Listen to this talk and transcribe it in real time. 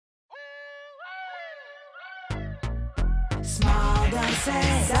Small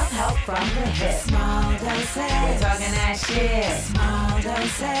doses. Self-help from the hip. Small doses. We're talking that shit. Small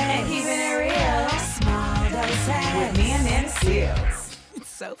doses. And keeping it real. Small doses. With me and them Seals. It's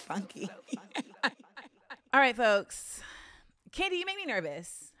so funky. All right, folks. Kandi, you make me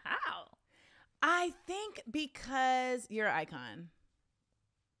nervous. How? I think because you're an icon.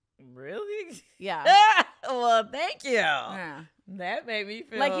 Really? Yeah. Well, thank you. Yeah. That made me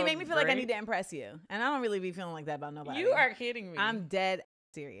feel Like, you make me feel like I great. need to impress you. And I don't really be feeling like that about nobody. You are kidding me. I'm dead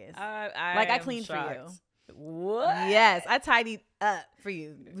serious. I Like, I am cleaned for shocked. you. What? Yes, I tidied up for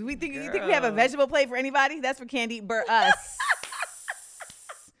you. You think we have a Girl. vegetable plate for anybody? That's for Kandi Burruss.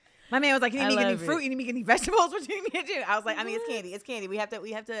 My man was like, "You need me to get any love fruit? it. You need me to get any vegetables? What do you need me to do?" I was like, "I mean, it's Kandi. It's Kandi. We have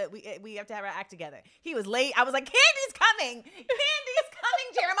to have our act together." He was late. I was like, "Candy's coming. Candy's coming,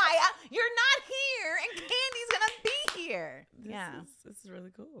 Jeremiah. You're not here, and Candy's gonna be here." This is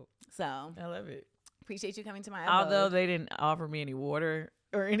really cool. So I love it. appreciate you coming to my abode. Although they didn't offer me any water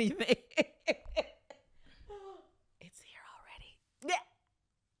or anything. It's here already. Yeah.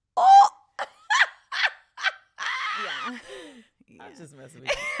 Oh! Yeah. I'm just messing with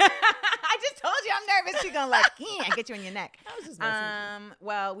you. I just told you I'm nervous. She's gonna like get you in your neck. I was just messing with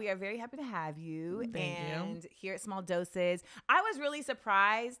Well, we are very happy to have you. Thank you. And here at Small Doses, I was really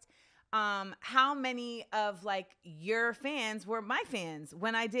surprised how many of like your fans were my fans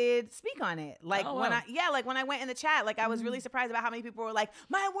when I did speak on it. Like Oh, when wow. when I went in the chat, like I was really surprised about how many people were like,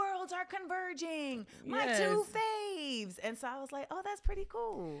 my worlds are converging, my Yes. two faves. And so I was like, oh, that's pretty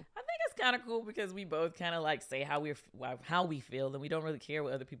cool. I think it's kind of cool because we both kind of like say how we feel, and we don't really care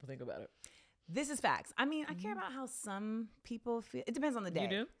what other people think about it. This is facts. I mean, I care about how some people feel. It depends on the day. You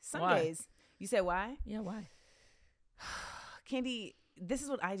do? Some Why? days. You said why? Yeah, why? Kandi, this is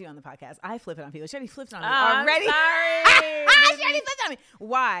what I do on the podcast. I flip it on people. She already flipped it on me I'm already. sorry. She already flipped it on me.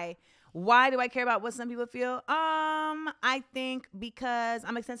 Why? Why do I care about what some people feel? I think because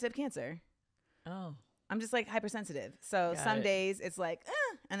I'm a sensitive Cancer. Oh, I'm just like hypersensitive. So Got some it. days it's like,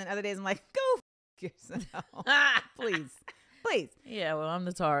 and then other days I'm like, go yourself. Please. yeah. Well, I'm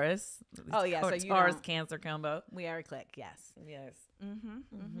the Taurus. Oh, yeah, so you Taurus don't- Cancer combo. We are a clique. Yes. Yes.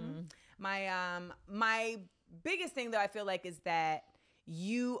 My biggest thing though, I feel like, is that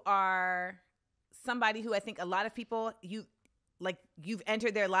you are somebody who I think a lot of people you've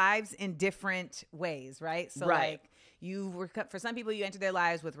entered their lives in different ways, right? So Right. like you were, for some people you entered their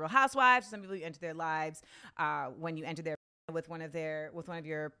lives with Real Housewives. For some people you entered their lives when you entered their with one of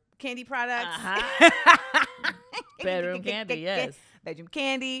your candy products. Bedroom candy, yes. Bedroom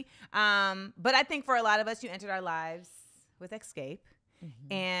candy. But I think for a lot of us, you entered our lives with Xscape.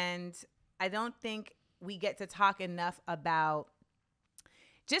 And I don't think we get to talk enough about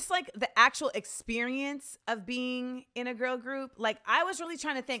just like the actual experience of being in a girl group. Like I was really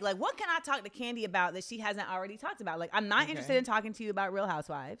trying to think, like, what can I talk to Kandi about that she hasn't already talked about? Like, I'm not interested in talking to you about Real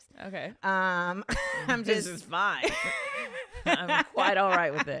Housewives. Okay. I'm This just is fine. I'm quite all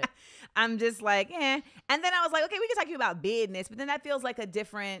right with it. I'm just like, eh. And then I was like, okay, we can talk to you about business, but then that feels like a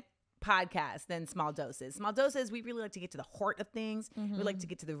different podcast than Small Doses. Small Doses, we really like to get to the heart of things. We like to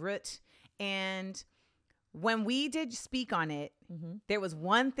get to the root. And when we did speak on it, there was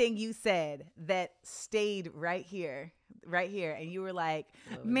one thing you said that stayed right here. And you were like,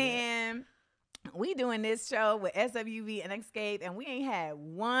 man, we doing this show with SWV and Xscape, and we ain't had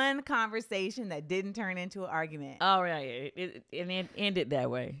one conversation that didn't turn into an argument. All right. It ended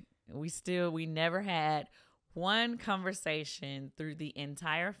that way. We never had one conversation through the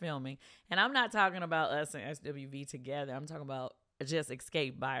entire filming. And I'm not talking about us and SWV together. I'm talking about just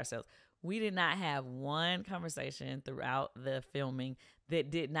Xscape by ourselves. We did not have one conversation throughout the filming that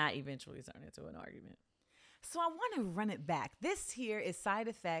did not eventually turn into an argument. So I want to run it back. This here is side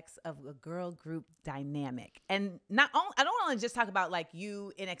effects of a girl group dynamic. And I don't want to just talk about like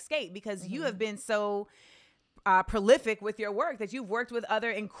you in Xscape, because you have been so prolific with your work that you've worked with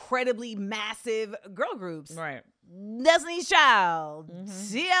other incredibly massive girl groups. Right. Destiny's Child,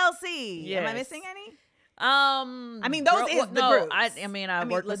 TLC. Yes. Am I missing any? I mean, those is the groups. I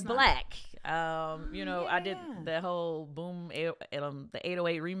worked let's with not- Black. I did yeah. the whole the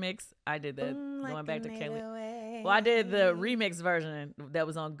 808 remix. I did that going back to Cali. Well, I did the remix version that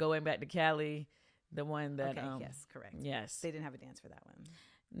was on Going Back to Cali, the one that Okay, yes, correct. yes. They didn't have a dance for that one.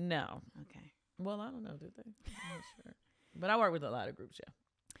 No. Okay. Well, I don't know, did they? I'm not sure. But I work with a lot of groups, yeah.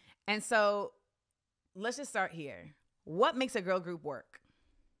 And so let's just start here. What makes a girl group work?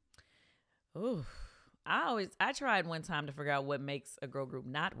 Ooh. I tried one time to figure out what makes a girl group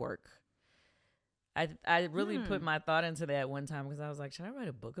not work. I really put my thought into that one time because I was like, should I write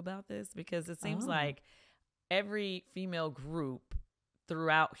a book about this? Because it seems like every female group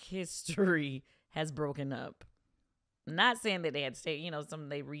throughout history has broken up. not saying that they had to stay, some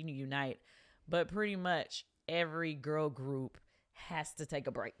they reunite, but pretty much every girl group has to take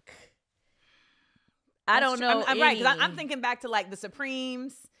a break. I don't know. I'm right, because I'm thinking back to like the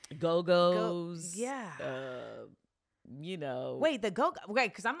Supremes, Go-Go's. Yeah. Wait, the Go-Go. Wait,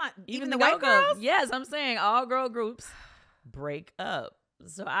 because I'm not even the the white girls. Yes, I'm saying all girl groups break up.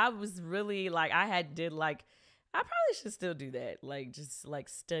 So I was really like, I probably should still do that. Like, just like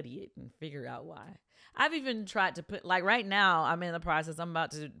study it and figure out why. I've even tried to put, like right now, I'm in the process. I'm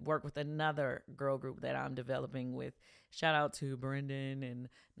about to work with another girl group that I'm developing with. Shout out to Brendan and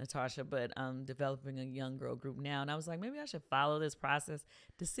Natasha, but I'm developing a young girl group now. And I was like, maybe I should follow this process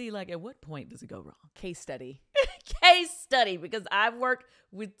to see like at what point does it go wrong? Case study. Case study, because I've worked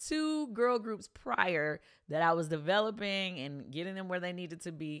with 2 girl groups prior that I was developing and getting them where they needed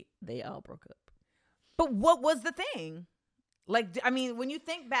to be. They all broke up. But what was the thing? Like, I mean, when you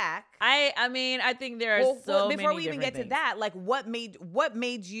think back, I think there are so many before we even get things. to that, like what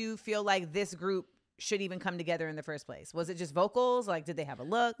made you feel like this group should even come together in the first place? Was it just vocals? Like, did they have a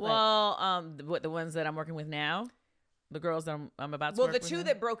look? Well, the ones that I'm working with now, the girls that I'm about to work with. Well, the 2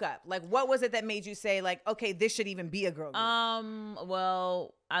 that broke up, like, what was it that made you say, like, okay, this should even be a girl group?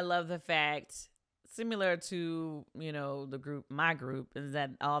 Well, I love the fact, similar to, the group, my group, is that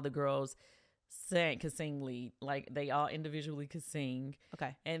all the girls could sing lead. Like, they all individually could sing.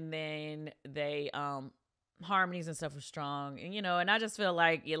 Okay. And then they, harmonies and stuff was strong, and I just feel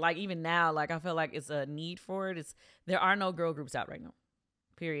like even now, like I feel like it's a need for it. There are no girl groups out right now,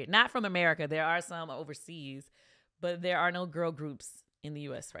 period. Not from America. There are some overseas, but there are no girl groups in the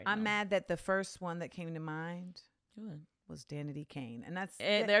U.S. right now. I'm mad that the first one that came to mind was Danity Kane, and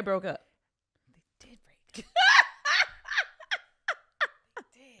they broke up. They did break.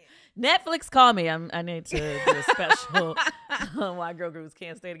 Netflix, call me. I need to do a special on why girl groups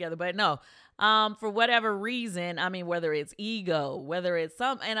can't stay together. But no, for whatever reason, I mean, whether it's ego, whether it's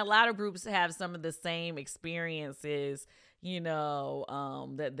and a lot of groups have some of the same experiences,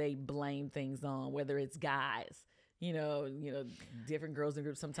 that they blame things on, whether it's guys, different girls in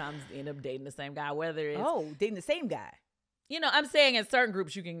groups sometimes end up dating the same guy, whether it's dating the same guy. I'm saying in certain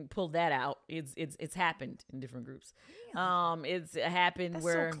groups you can pull that out. It's happened in different groups. Really? It's happened. That's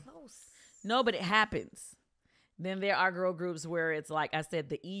where so close. No, but it happens. Then there are girl groups where it's like I said,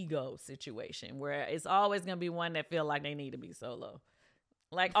 the ego situation, where it's always gonna be one that feel like they need to be solo.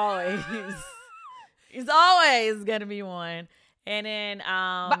 Like always. It's always gonna be one. And then but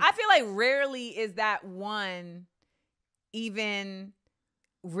I feel like rarely is that one even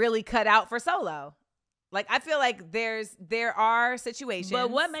really cut out for solo. Like, I feel like there are situations.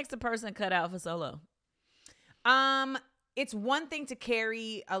 But what makes a person cut out for solo? It's one thing to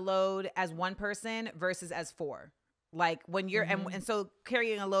carry a load as one person versus as 4. Like when you're, and so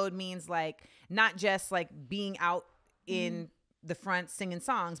carrying a load means like not just like being out in the front singing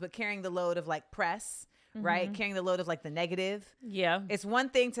songs, but carrying the load of like press. Right, carrying the load of like the negative. Yeah, it's one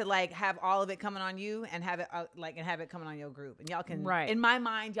thing to like have all of it coming on you and have it coming on your group, and y'all can. Right. In my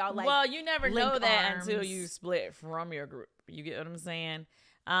mind, y'all like. Well, you never know that arms. until you split from your group. You get what I'm saying?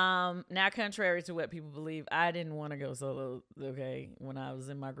 Now, contrary to what people believe, I didn't want to go solo. Okay, when I was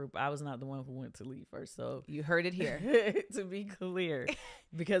in my group, I was not the one who went to leave first. So you heard it here. To be clear,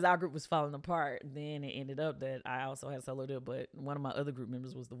 because our group was falling apart. Then it ended up that I also had solo deal, but one of my other group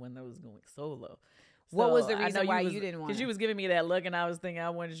members was the one that was going solo. What was the reason why you didn't want? Because you was giving me that look, and I was thinking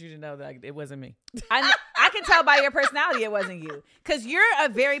I wanted you to know that it wasn't me. I can tell by your personality it wasn't you, because you're a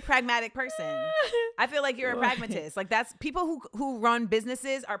very pragmatic person. I feel like you're a pragmatist. Like that's people who run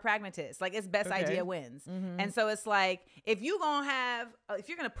businesses are pragmatists. Like it's best idea wins. And so it's like if you're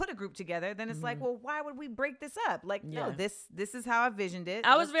gonna put a group together, then it's like, well, why would we break this up? Like no, this is how I visioned it.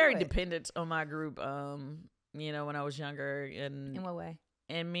 I was very dependent on my group. When I was younger, and in what way?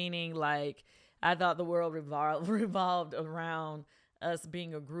 And meaning like. I thought the world revolved around us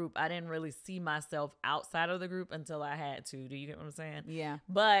being a group. I didn't really see myself outside of the group until I had to. Do you get what I'm saying? Yeah.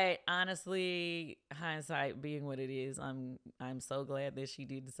 But honestly, hindsight being what it is, I'm so glad that she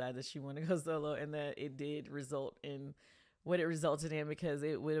did decide that she wanted to go solo, and that it did result in what it resulted in, because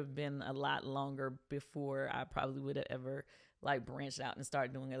it would have been a lot longer before I probably would have ever like branched out and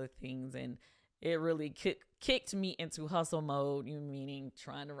started doing other things. And it really kicked me into hustle mode, meaning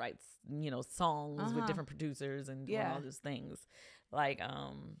trying to write, songs with different producers and doing all those things. Like,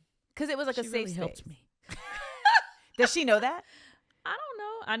 because it was like a safe space. Helped me. Does she know that? I don't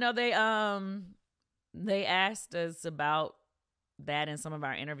know. I know they asked us about that in some of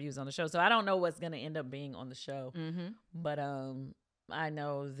our interviews on the show. So I don't know what's going to end up being on the show. But I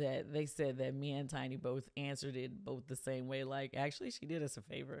know that they said that me and Tiny both answered it both the same way. Like, actually, she did us a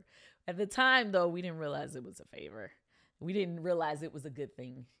favor. At the time, though, we didn't realize it was a favor. we didn't realize it was a good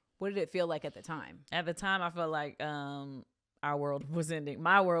thing. What did it feel like at the time? At the time, I felt like our world was ending.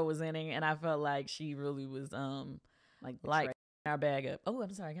 My world was ending, and I felt like she really was like our bag up. Oh,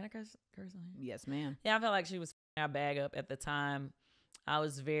 I'm sorry. Can I curse on here? Yes, ma'am. Yeah, I felt like she was our bag up at the time. I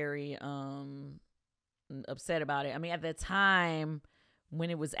was very upset about it. I mean, at the time when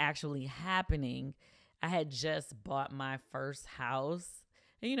it was actually happening, I had just bought my first house.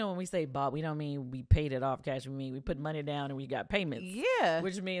 And you know, when we say bought, we don't mean we paid it off cash. We mean we put money down and we got payments. Yeah.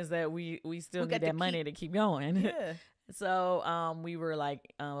 Which means that we still need that money to keep going. Yeah. So we were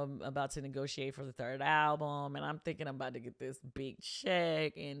like about to negotiate for the third album, and I'm thinking I'm about to get this big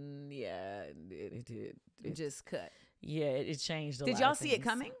check, and yeah, it did. It just cut. Yeah, it changed a lot. Did y'all see it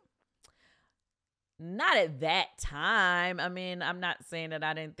coming? Not at that time. I mean, I'm not saying that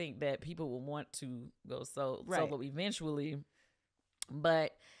I didn't think that people would want to go solo eventually.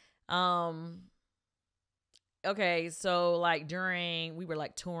 But, okay, so like we were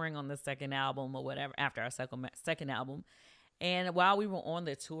like touring on the second album or whatever, after our second album. And while we were on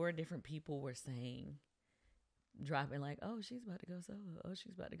the tour, different people were dropping like, oh, she's about to go solo. Oh,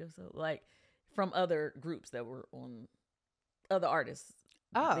 she's about to go solo. Like from other groups that were on, other artists.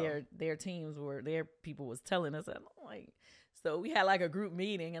 Oh. Their teams their people was telling us. And I'm like, so we had like a group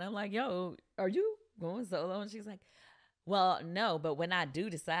meeting and I'm like, yo, are you going solo? And she's like, well, no, but when I do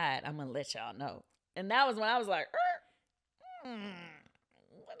decide, I'm going to let y'all know. And that was when I was like,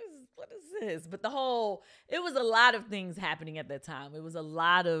 what is this? But it was a lot of things happening at that time. It was a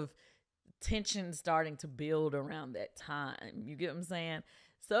lot of tension starting to build around that time. You get what I'm saying?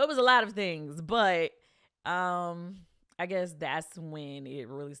 So it was a lot of things, but I guess that's when it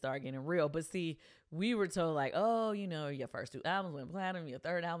really started getting real. But see, we were told like, oh, you know, your first 2 albums went platinum, your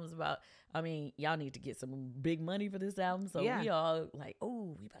third album's y'all need to get some big money for this album. So we all like,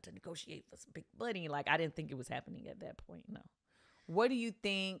 oh, we about to negotiate for some big money. Like, I didn't think it was happening at that point, no. What do you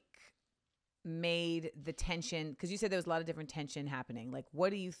think made the tension, because you said there was a lot of different tension happening. Like, what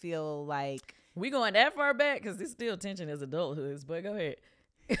do you feel like? We going that far back? Because there's still tension as adulthood, but go ahead.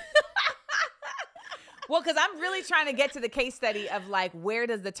 Well, because I'm really trying to get to the case study of like, where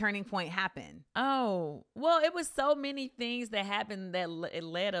does the turning point happen? Oh, well, it was so many things that happened that it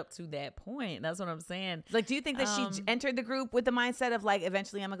led up to that point. That's what I'm saying. Like, do you think that she entered the group with the mindset of like,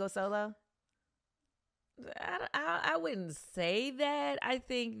 eventually I'm gonna go solo? I wouldn't say that. I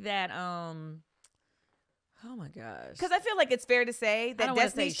think that, oh my gosh. Because I feel like it's fair to say that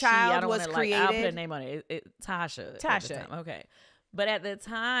Destiny's I Child don't was wanna, created. I'll put a name on it. Tasha. Okay. But at the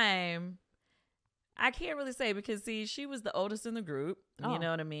time, I can't really say because, see, she was the oldest in the group. You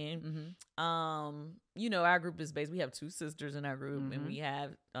know what I mean? Mm-hmm. You know, our group is based. We have 2 sisters in our group, and we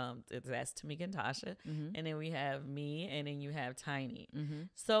have that's Tamika and Tasha, and then we have me, and then you have Tiny.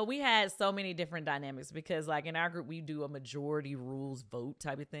 So we had so many different dynamics because, like, in our group, we do a majority rules vote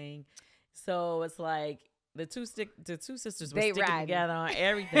type of thing. So it's like the two sisters were sticking together on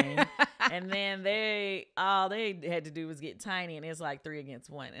everything. And then all they had to do was get Tiny, and it's like 3 against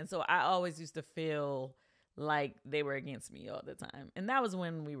 1. And so I always used to feel like they were against me all the time. And that was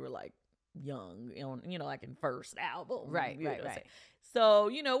when we were like young, you know, like in first album. Right. So,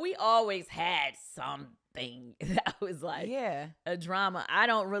 you know, we always had something that was like a drama. I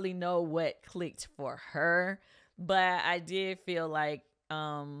don't really know what clicked for her, but I did feel like,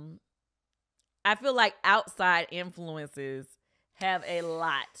 outside influences have a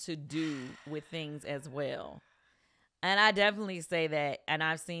lot to do with things as well. And I definitely say that, and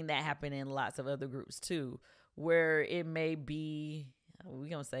I've seen that happen in lots of other groups too, where it may be,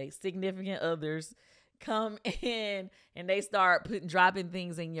 we're going to say, significant others come in and they start dropping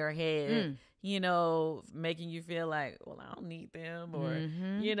things in your head, you know, making you feel like, well, I don't need them, or,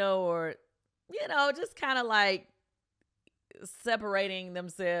 you know, just kind of like separating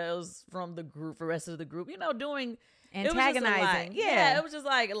themselves from the group, the rest of the group, you know, doing antagonizing. It was just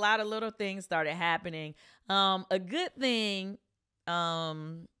like a lot of little things started happening. A good thing, I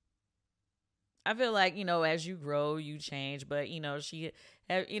feel like, you know, as you grow, you change, but, you know,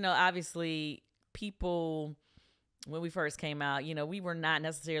 obviously people, when we first came out, you know, we were not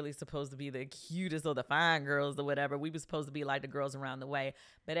necessarily supposed to be the cutest or the fine girls or whatever. We were supposed to be like the girls around the way.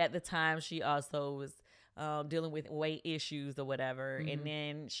 But at the time, she also was dealing with weight issues or whatever. And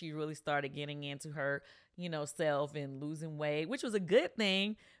then she really started getting into her, you know, self and losing weight, which was a good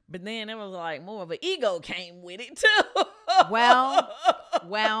thing. But then it was like more of an ego came with it too. Well,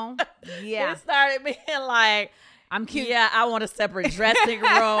 yeah. It started being like, I'm cute. Yeah, I want a separate dressing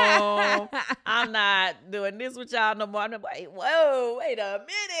room. I'm not doing this with y'all no more. I'm like, wait a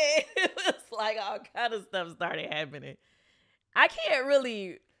minute. It was like all kind of stuff started happening. I can't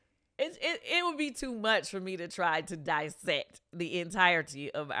really it would be too much for me to try to dissect the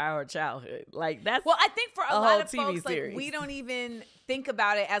entirety of our childhood. Like that's well, I think for a lot of TV folks, like series. we don't even think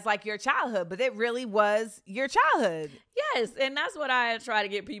about it as like your childhood, but it really was your childhood. Yes, and that's what I try to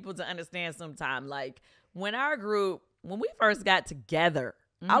get people to understand sometime. Like when we first got together,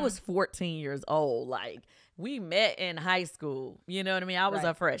 I was 14 years old. Like we met in high school. You know what I mean? I was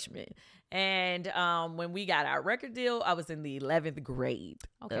a freshman. And when we got our record deal, I was in the 11th grade.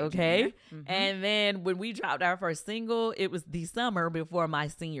 Okay. And then when we dropped our first single, it was the summer before my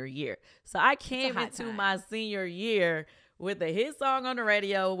senior year. So I came into my senior year with a hit song on the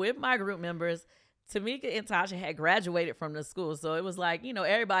radio with my group members. Tamika and Tasha had graduated from the school. So it was like,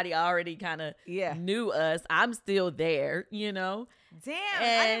 everybody already kind of knew us. I'm still there, Damn,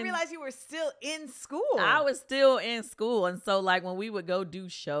 I didn't realize you were still in school. I was still in school. And so like when we would go do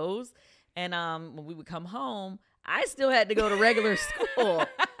shows, and when we would come home, I still had to go to regular school.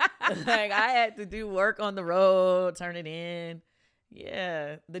 Like I had to do work on the road, turn it in.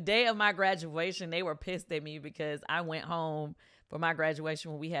 Yeah. The day of my graduation, they were pissed at me because I went home for my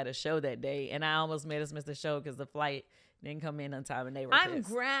graduation when we had a show that day. And I almost made us miss the show because the flight didn't come in on time and they were pissed. I'm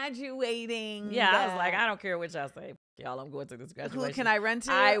graduating. Yeah, I was like, I don't care what y'all say. Y'all, I'm going to this graduation. Who can I run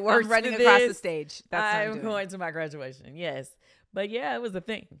to? I'm running across the stage. That's what I'm doing. going to my graduation. Yes. But yeah, it was a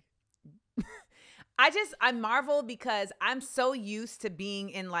thing. I marvel because I'm so used to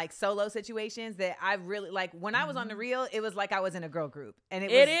being in like solo situations that I really like when I was on The Real, it was like I was in a girl group. And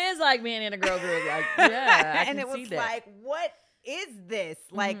it is like being in a girl group. Like, yeah. I and can it was see that. like, what is this?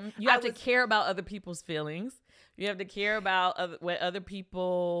 Like you have to care about other people's feelings. You have to care about what other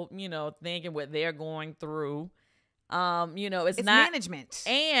people, think and what they're going through. It's not management.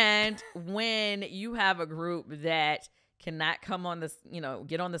 And when you have a group that cannot come on this,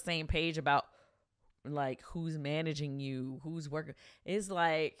 get on the same page about like who's managing you, who's working, it's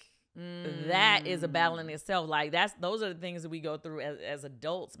like that is a battle in itself. Like those are the things that we go through as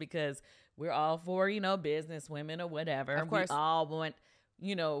adults because we're all for, business women or whatever. Of course. We all want,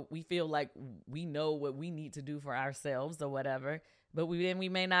 we feel like we know what we need to do for ourselves or whatever, but we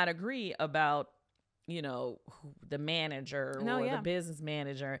may not agree about the manager or the business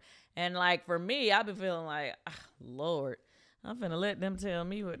manager. And like for me, I've been feeling like, Lord, I'm finna let them tell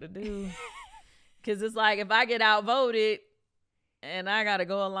me what to do. Cause it's like if I get outvoted and I gotta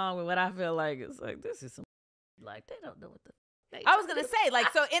go along with what I feel like, it's like this is some like they don't know what the I was gonna say,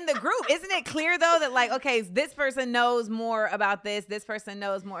 like, so in the group, isn't it clear though that like, okay, this person knows more about this person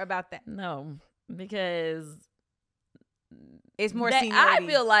knows more about that? No, because it's more seniority. I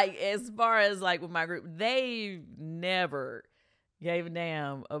feel like as far as like with my group, they never gave a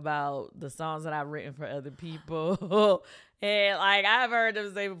damn about the songs that I've written for other people. And like I've heard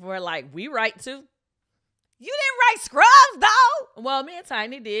them say before, like we write too. You didn't write Scrubs though. Well, me and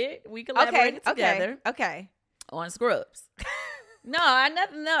Tiny did. We collaborated together. Okay. On Scrubs. No, like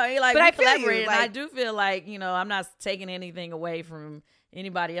but we I feel collaborated. you, And I like, do feel like I'm not taking anything away from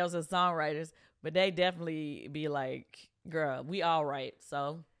anybody else's songwriters, but they definitely be like, "Girl, we all right."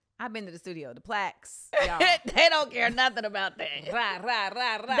 So I've been to the studio, the plaques. They don't care nothing about that.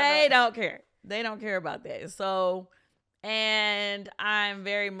 They don't care. They don't care about that. So, and I'm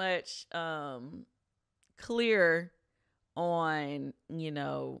very much clear on,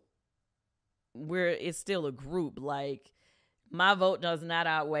 where it's still a group. Like my vote does not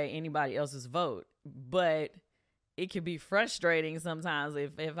outweigh anybody else's vote, but it can be frustrating sometimes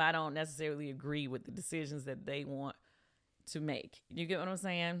if I don't necessarily agree with the decisions that they want to make. You get what I'm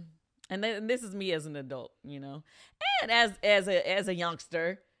saying? And this is me as an adult, and as a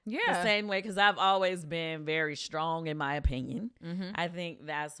youngster, the same way, because I've always been very strong in my opinion. I think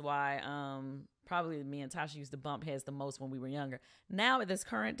that's why probably me and Tasha used to bump heads the most when we were younger. Now at this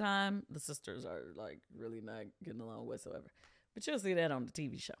current time, the sisters are like really not getting along whatsoever. But you'll see that on the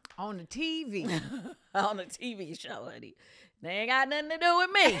TV show. On the TV. On the TV show, honey. They ain't got nothing to do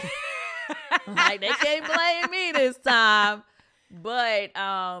with me. Like they can't blame me this time. But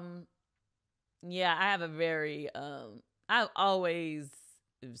yeah, I have a very I've always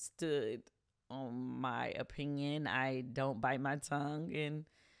stood on my opinion. I don't bite my tongue, and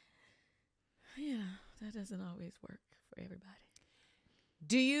yeah, that doesn't always work for everybody.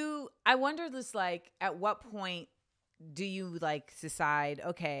 I wonder this, like, at what point do you like decide,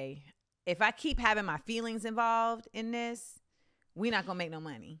 okay, if I keep having my feelings involved in this, we're not gonna make no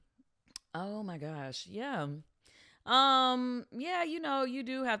money? Oh my gosh. Yeah. Yeah, you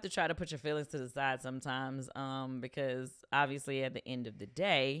do have to try to put your feelings to the side sometimes, because obviously at the end of the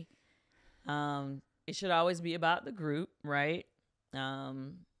day, it should always be about the group, right?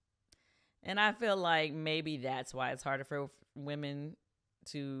 And I feel like maybe that's why it's harder for women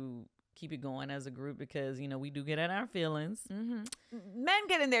to keep it going as a group because, you know, we do get in our feelings. Men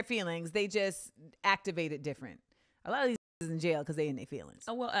get in their feelings. They just activate it different. A lot of these is in jail because they in their feelings.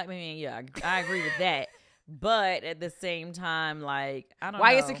 Oh, well, I mean, yeah, I agree with that. But at the same time, like, I don't know.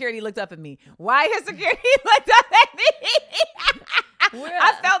 Why his security looked up at me? Why his security looked up at me?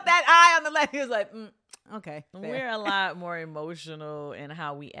 I felt that eye on the left. He was like, okay. Fair. We're a lot more emotional in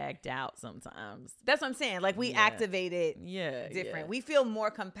how we act out sometimes. That's what I'm saying. Like, we activate it different. We feel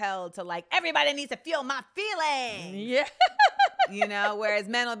more compelled to, like, everybody needs to feel my feelings. Yeah. You know, whereas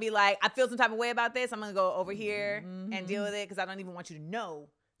men will be like, I feel some type of way about this. I'm going to go over here and deal with it because I don't even want you to know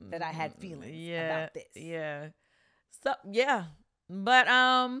that I had feelings about this. Yeah. So, yeah. But,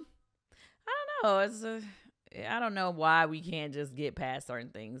 I don't know. I don't know why we can't just get past certain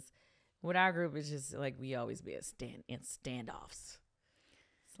things. With our group, it's just like we always be in standoffs.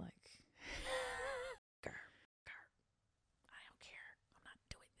 It's like, girl, I don't care. I'm not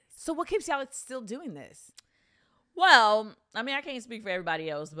doing this. So what keeps y'all still doing this? Well, I mean, I can't speak for everybody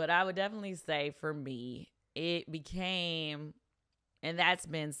else, but I would definitely say for me, it became, and that's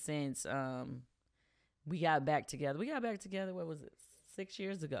been since we got back together. We got back together, what was it, 6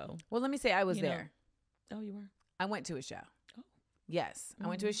 years ago? Well, let me say I was there. Oh, you were? I went to a show. Oh. Yes. I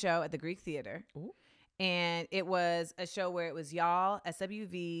went to a show at the Greek Theater. Ooh. And it was a show where it was y'all,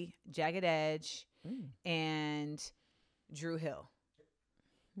 SWV, Jagged Edge, and Drew Hill.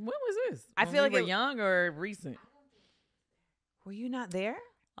 When was this? I feel like we were young or recent? Were you not there?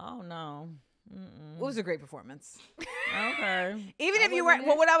 Oh, no. It was a great performance. Okay. Even if you weren't,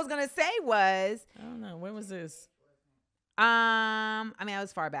 well, what I was going to say was, I don't know. When was this? I mean, I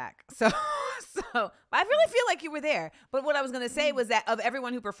was far back. So I really feel like you were there. But what I was going to say was that of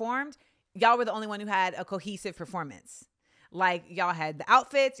everyone who performed, y'all were the only one who had a cohesive performance. Like, y'all had the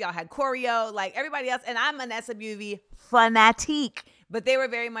outfits, y'all had choreo, like everybody else. And I'm an SWV fanatique. But they were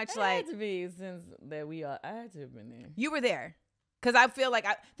very much I like. had to be since that I had to have been there. You were there. Because I feel like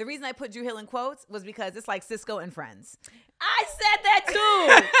the reason I put Drew Hill in quotes was because it's like Cisco and Friends. I said that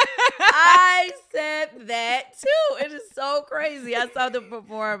too. I said that too. It is so crazy. I saw them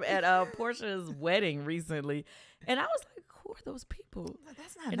perform at Portia's wedding recently. And I was like, who are those people?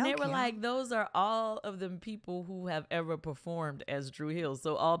 That's not And they were like, those are all of the people who have ever performed as Drew Hill.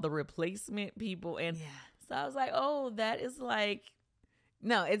 So all the replacement people. And so I was like, oh, that is like.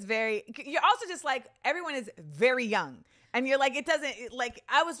 No, it's very. You're also just like, everyone is very young. And you're like, it doesn't, like,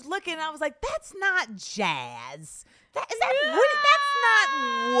 I was looking and I was like, that's not jazz. Is that Woody? That's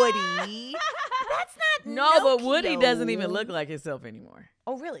not Woody. That's not No, Nokia. but Woody doesn't even look like himself anymore.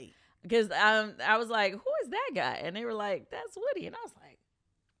 Oh, really? Because I was like, who is that guy? And they were like, that's Woody. And I was like.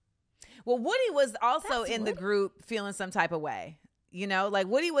 Well, Woody was also in the group feeling some type of way. You know, like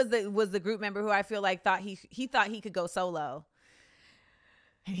Woody was the group member who I feel like thought he thought he could go solo.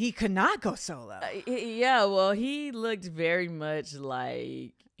 And he could not go solo. Yeah, well, he looked very much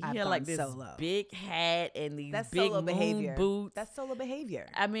like he had like this solo. Big hat and these big solo behavior. boots. That's solo behavior.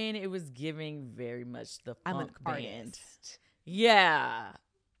 I mean, it was giving very much the I'm funk an band. artist. Yeah.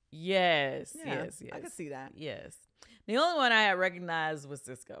 Yes. Yeah, Yes. I could see that. Yes. The only one I had recognized was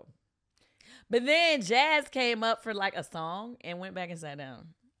Cisco. But then Jazz came up for like a song and went back and sat down.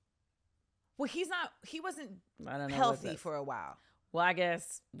 Well, he wasn't I don't know healthy for a while. Well, I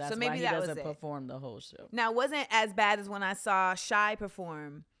guess that's maybe why he that was doesn't it. perform the whole show. Now, it wasn't as bad as when I saw Shy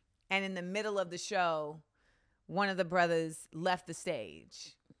perform, and in the middle of the show, one of the brothers left the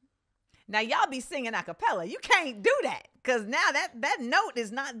stage. Now, y'all be singing a cappella. You can't do that, because now that note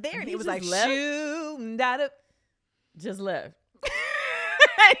is not there. And He it was just like, left? shoo-da-da. Just left.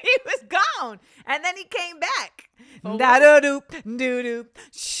 He was gone. And then he came back. Oh, Da-da-doop, doo-doop,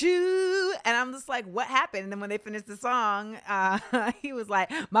 shoo. And I'm just like, what happened? And then when they finished the song, he was like,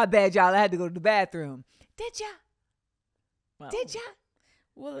 my bad, y'all. I had to go to the bathroom. Did ya? Well, Did ya?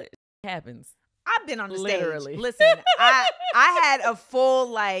 Well, it happens. I've been on the Literally. stage. Listen, I had a full,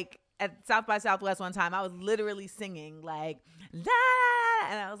 like, at South by Southwest one time, I was literally singing, like, la,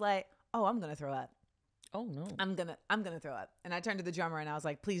 and I was like, oh, I'm going to throw up. Oh, no. I'm gonna throw up. And I turned to the drummer and I was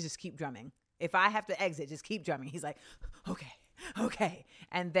like, please just keep drumming. If I have to exit, just keep drumming. He's like, okay.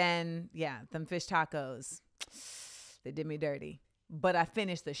 And then, yeah, them fish tacos, they did me dirty. But I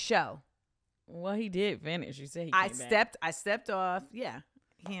finished the show. Well, he did finish. You said he came back. I stepped off. Yeah.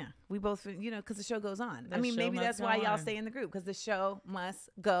 We both, because the show goes on. The maybe show that's must why go y'all on. stay in the group, because the show must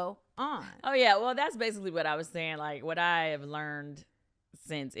go on. Oh, yeah. Well, that's basically what I was saying. Like, what I have learned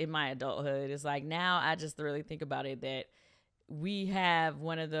since in my adulthood is like, now I just really think about it that we have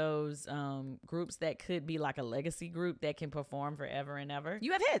one of those groups that could be like a legacy group that can perform forever and ever.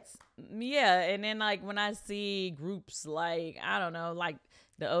 You have hits. Yeah. And then like when I see groups like, I don't know, like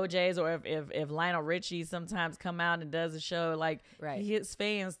the OJs, or if Lionel Richie sometimes come out and does a show, like his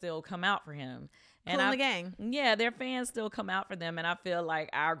fans still come out for him. And Cool in the gang. Yeah, their fans still come out for them. And I feel like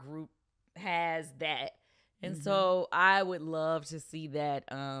our group has that. And so I would love to see that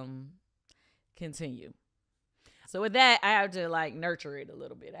continue. So with that, I have to like nurture it a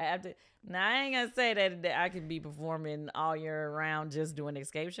little bit. I have to. Now I ain't gonna say that I can be performing all year round just doing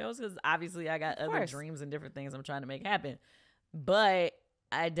escape shows, because obviously I got other dreams and different things I'm trying to make happen. But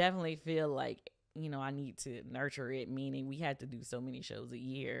I definitely feel like, you know, I need to nurture it, meaning we have to do so many shows a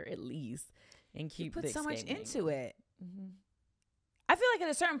year at least, and keep you put so much into it. I feel like at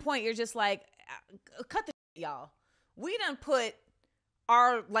a certain point you're just like, cut the shit, y'all. We done put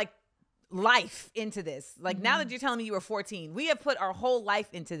our like life into this. Like now that you're telling me you were 14, we have put our whole life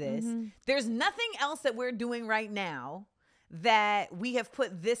into this. There's nothing else that we're doing right now that we have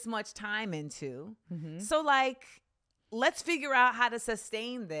put this much time into. So like, let's figure out how to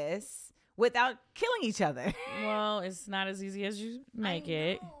sustain this without killing each other. Well, it's not as easy as you make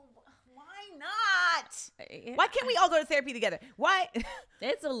it. Why not? Why can't we all go to therapy together? Why?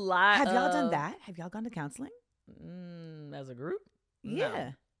 It's a lot. Have y'all done that? Have y'all gone to counseling? As a group?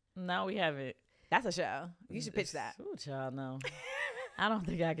 Yeah. No, we haven't. That's a show. You should pitch that. Oh, child, no. I don't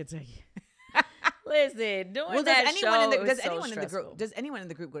think I could take it. Listen, doing does anyone in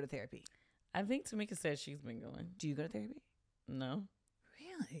the group go to therapy? I think Tamika said she's been going. Do you go to therapy? No.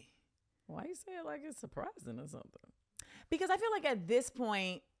 Really? Why you say it like it's surprising or something? Because I feel like at this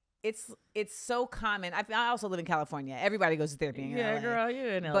point, it's so common. I also live in California. Everybody goes to therapy in LA. Girl,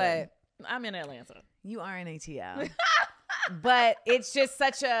 you're in LA. But I'm in Atlanta. You are in ATL. But it's just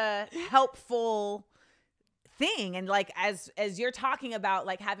such a helpful thing. And like, as you're talking about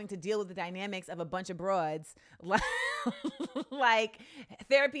like having to deal with the dynamics of a bunch of broads, like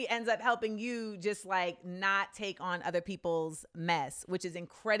therapy ends up helping you just like not take on other people's mess, which is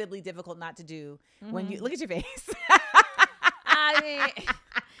incredibly difficult not to do when you look at your face. I mean,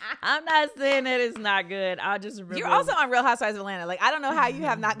 I'm not saying that it's not good. I just remember. You're also on Real Housewives of Atlanta. Like, I don't know how you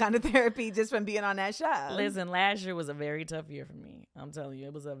have not gone to therapy just from being on that show. Listen, last year was a very tough year for me. I'm telling you,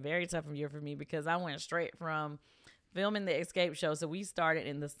 it was a very tough year for me because I went straight from filming the Escape show. So we started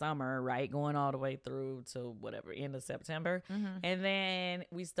in the summer, right? Going all the way through to whatever, end of September. And then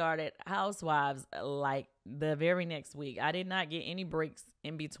we started Housewives like the very next week. I did not get any breaks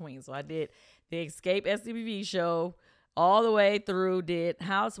in between. So I did the Escape SWV show all the way through, did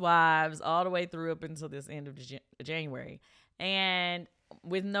Housewives all the way through up until this end of January, and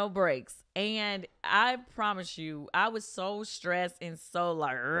with no breaks. And I promise you, I was so stressed and so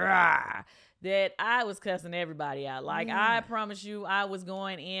like rah, that I was cussing everybody out. Like, I promise you, I was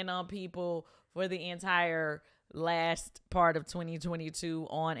going in on people for the entire last part of 2022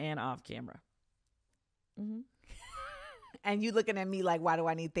 on and off camera. And you looking at me like, why do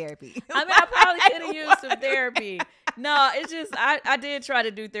I need therapy? I mean, I probably could have used some therapy. No, it's just, I did try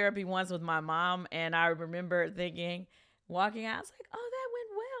to do therapy once with my mom, and I remember thinking, walking out, I was like, oh, that went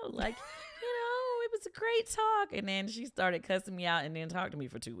well. Like, you know, it was a great talk. And then she started cussing me out and then talked to me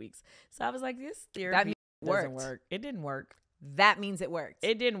for 2 weeks. So I was like, this therapy doesn't work. It didn't work. That means it worked.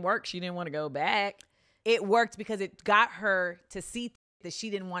 It didn't work. She didn't want to go back. It worked because it got her to see that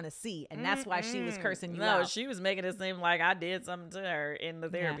she didn't want to see, and that's why she was cursing you out. No, she was making it seem like I did something to her in the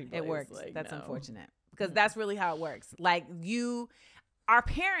therapy place. It worked. Like, that's no. unfortunate, because that's really how it works. Like, our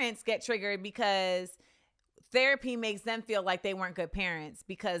parents get triggered because therapy makes them feel like they weren't good parents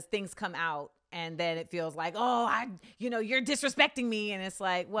because things come out, and then it feels like, oh, you're disrespecting me, and it's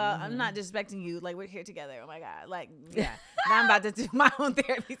like, well, I'm not disrespecting you. Like, we're here together. Oh my God. Like, yeah. Now I'm about to do my own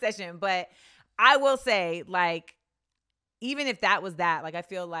therapy session, but I will say, like, even if that was that, like, I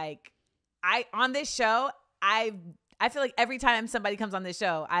feel like on this show, I feel like every time somebody comes on this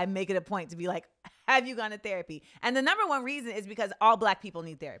show, I make it a point to be like, have you gone to therapy? And the number one reason is because all Black people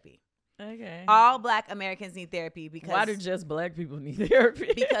need therapy. Okay. All Black Americans need therapy because. Why do just Black people need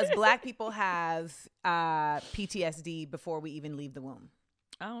therapy? Because Black people have PTSD before we even leave the womb.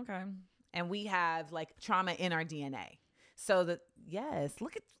 Oh, okay. And we have like trauma in our DNA. So yes,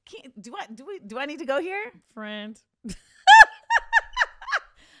 look at, do I need to go here? Friend.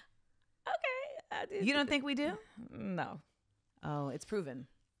 You don't think we do? No. Oh, it's proven.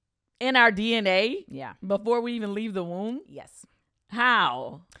 In our DNA? Yeah. Before we even leave the womb? Yes.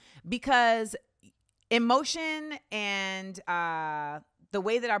 How? Because emotion and the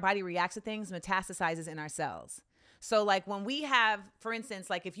way that our body reacts to things metastasizes in our cells. So like when we have, for instance,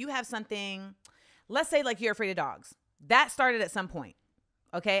 like if you have something, let's say like you're afraid of dogs. That started at some point.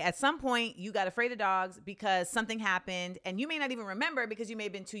 Okay, at some point you got afraid of dogs because something happened, and you may not even remember because you may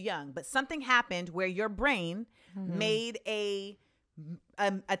have been too young, but something happened where your brain made a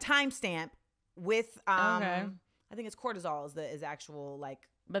a timestamp with Okay. I think it's cortisol is actual like.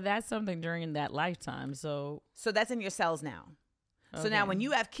 But that's something during that lifetime. So that's in your cells now. So now when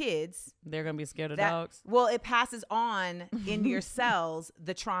you have kids, they're going to be scared of dogs. Well, it passes on in your cells,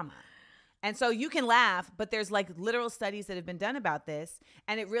 the trauma. And so you can laugh, but there's like literal studies that have been done about this.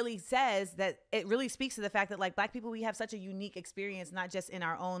 And it really says that it really speaks to the fact that like Black people, we have such a unique experience, not just in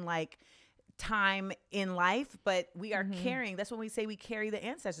our own like time in life, but we are carrying, that's when we say we carry the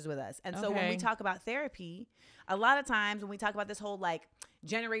ancestors with us. And so when we talk about therapy, a lot of times when we talk about this whole like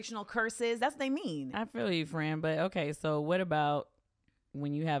generational curses, that's what they mean. I feel you, friend. But okay, so what about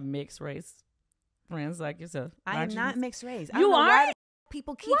when you have mixed race friends like yourself? I am not mixed race. You are? Why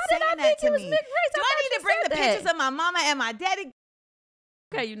people keep saying that to me. Do I need to bring the pictures of my mama and my daddy?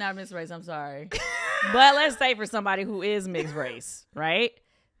 Okay, you're not mixed race. I'm sorry. But let's say for somebody who is mixed race, right?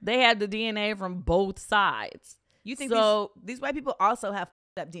 They have the DNA from both sides. You think so? These white people also have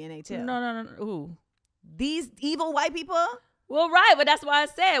up DNA too? No. Who? These evil white people? Well, right, but that's why I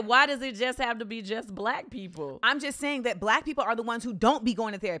said, why does it just have to be just Black people? I'm just saying that Black people are the ones who don't be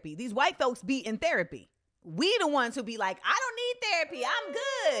going to therapy. These white folks be in therapy. We the ones who be like, I don't need therapy. I'm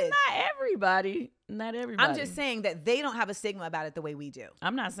good. Not everybody. I'm just saying that they don't have a stigma about it the way we do.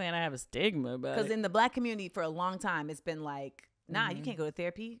 I'm not saying I have a stigma, but because in the Black community for a long time, it's been like, nah, you can't go to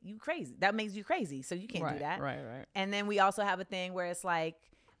therapy. You crazy. That makes you crazy. So you can't do that. Right. And then we also have a thing where it's like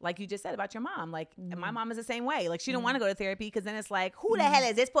you just said about your mom. Like, and my mom is the same way. Like, she don't want to go to therapy because then it's like, who the hell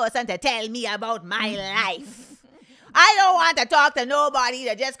is this person to tell me about my life? I don't want to talk to nobody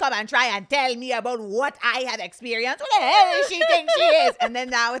to just come and try and tell me about what I have experienced. Who the hell is she think she is? And then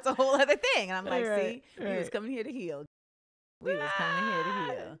now it's a whole other thing. And I'm like, see, we was coming here to heal. We was coming here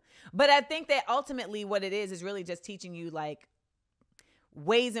to heal. But I think that ultimately what it is really just teaching you like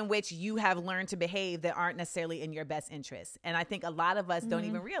ways in which you have learned to behave that aren't necessarily in your best interest. And I think a lot of us don't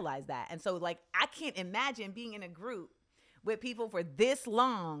even realize that. And so like, I can't imagine being in a group with people for this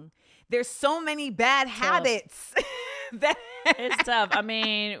long. There's so many bad habits that it's tough. I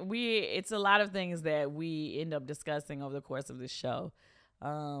mean, it's a lot of things that we end up discussing over the course of this show.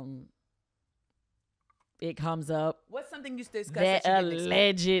 It comes up. What's something you discuss that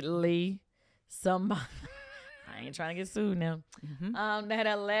allegedly somebody I ain't trying to get sued now. That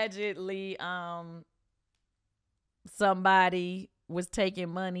allegedly somebody was taking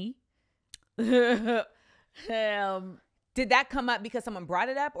money. Did that come up because someone brought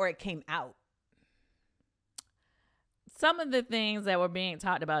it up or it came out? Some of the things that were being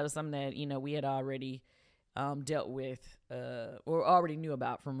talked about was something that, we had already dealt with or already knew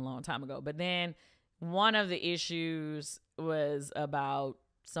about from a long time ago. But then one of the issues was about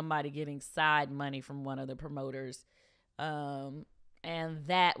somebody getting side money from one of the promoters. And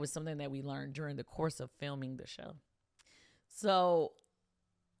that was something that we learned during the course of filming the show. So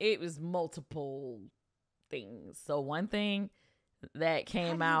it was multiple things. So one thing that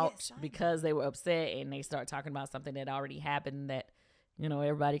came out because they were upset and they start talking about something that already happened that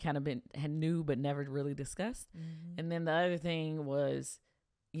everybody kind of knew but never really discussed. And then the other thing was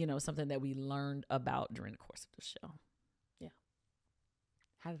something that we learned about during the course of the show. Yeah.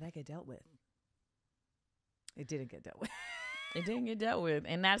 How did that get dealt with? It didn't get dealt with. It didn't get dealt with,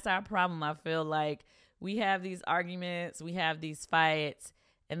 and that's our problem. I feel like we have these arguments, we have these fights,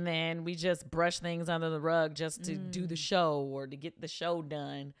 and then we just brush things under the rug just to do the show or to get the show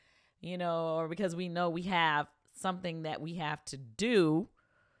done, or because we know we have something that we have to do,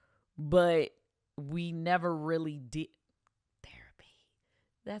 but we never really did therapy.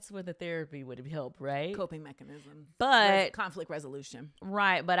 That's where the therapy would help, right? Coping mechanism. But conflict resolution.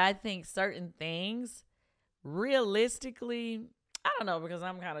 Right. But I think certain things, realistically, I don't know, because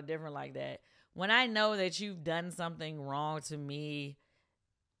I'm kind of different like that. When I know that you've done something wrong to me,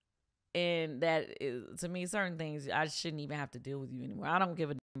 and that is, to me, certain things, I shouldn't even have to deal with you anymore. I don't give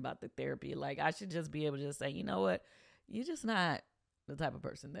a damn about the therapy. Like, I should just be able to just say, you know what? You're just not the type of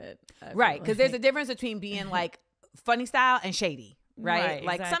person that right. Because there's a difference between being like funny style and shady, right?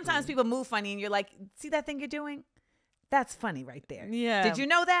 Like exactly. Sometimes people move funny and you're like, see that thing you're doing? That's funny right there. Yeah. Did you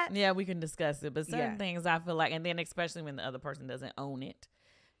know that? Yeah, we can discuss it. But certain things I feel like, and then especially when the other person doesn't own it,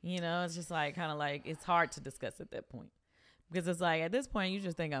 it's just like kind of like it's hard to discuss at that point. Because it's like at this point you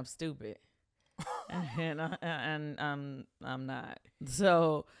just think I'm stupid, and I'm not.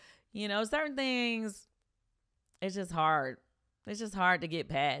 So, certain things, it's just hard. It's just hard to get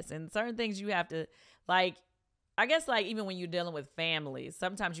past, and certain things you have to like. I guess like even when you're dealing with families,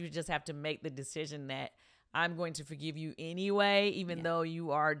 sometimes you just have to make the decision that I'm going to forgive you anyway, even though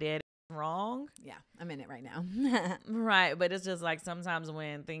you are dead wrong. Yeah, I'm in it right now. Right, but it's just like sometimes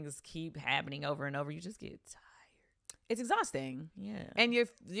when things keep happening over and over, you just get tired. It's exhausting. Yeah. And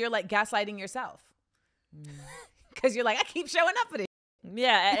you're like gaslighting yourself. Because you're like, I keep showing up for this.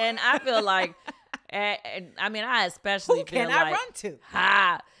 Yeah, and I feel like, I mean, I especially Who feel can I like, run to?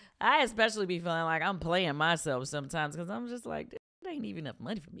 I especially be feeling like I'm playing myself sometimes because I'm just like, there ain't even enough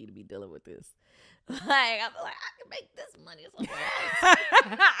money for me to be dealing with this. Like, I feel like I can make this money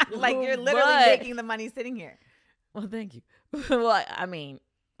somewhere else. Like you're literally making the money sitting here. Well, thank you. Well, I mean,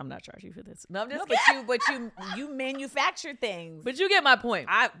 I'm not charging you for this. No, I'm just But you manufacture things. But you get my point.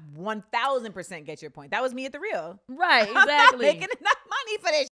 I 1000% get your point. That was me at the Real. Right, I'm not exactly. making enough money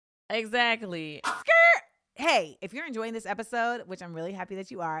for this. Exactly. Skirt. Hey, if you're enjoying this episode, which I'm really happy that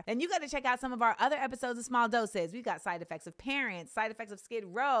you are, then you got to check out some of our other episodes of Small Doses. We've got side effects of parents, side effects of Skid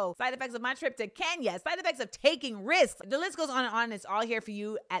Row, side effects of my trip to Kenya, side effects of taking risks. The list goes on and on. It's all here for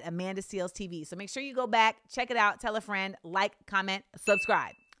you at Amanda Seals TV. So make sure you go back, check it out, tell a friend, like, comment,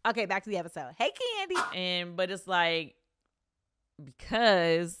 subscribe. Okay, back to the episode. Hey, Kandi. But it's like,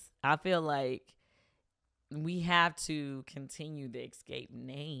 because I feel like we have to continue the Xscape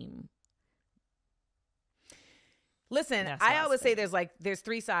name. Listen, That's I what I always say think. there's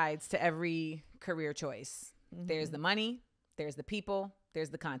three sides to every career choice. Mm-hmm. There's the money, there's the people, there's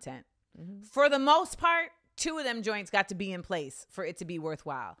the content. Mm-hmm. For the most part, two of them joints got to be in place for it to be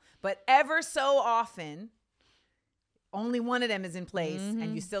worthwhile. But ever so often, only one of them is in place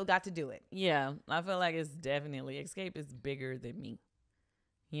and you still got to do it. Yeah, I feel like it's definitely, Xscape is bigger than me.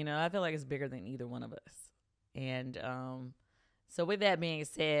 You know, I feel like it's bigger than either one of us. And so with that being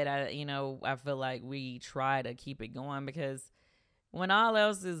said, I feel like we try to keep it going because when all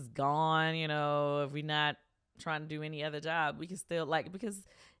else is gone, you know, if we're not trying to do any other job, we can still because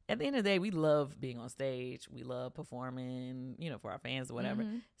at the end of the day, we love being on stage. We love performing, you know, for our fans or whatever.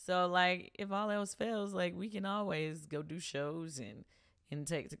 Mm-hmm. So like if all else fails, like we can always go do shows and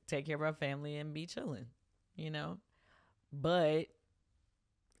take care of our family and be chilling, you know. But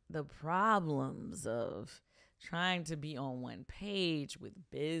the problems of trying to be on one page with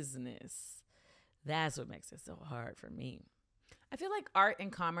business, that's what makes it so hard for me. I feel like art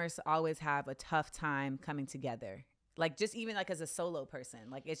and commerce always have a tough time coming together. Like just even like as a solo person,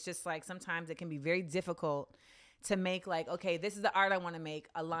 like it's just like sometimes it can be very difficult to make like, okay, this is the art I want to make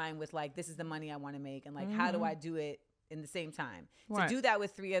align with like, this is the money I want to make. And like, how do I do it in the same time? Right. To do that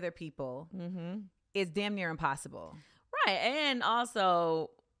with three other people is damn near impossible. Right. And also,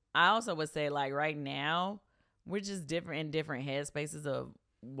 I also would say like right now, we're just different in different headspaces of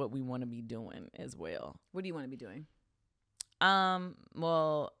what we want to be doing as well. What do you want to be doing?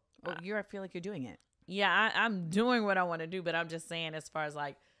 Well, I feel like you're doing it. Yeah, I'm doing what I want to do, but I'm just saying as far as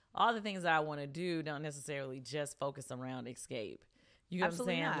like all the things that I want to do don't necessarily just focus around Xscape. You know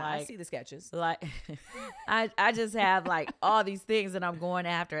Absolutely what I'm saying? not. Like, I see the sketches. Like, I just have like all these things that I'm going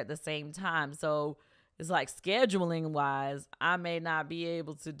after at the same time. So it's like scheduling wise, I may not be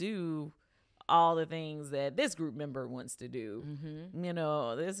able to do all the things that this group member wants to do. Mm-hmm. You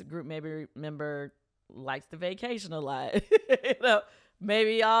know, this group member likes to vacation a lot. You know,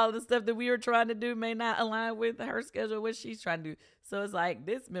 maybe all the stuff that we were trying to do may not align with her schedule, what she's trying to do. So it's like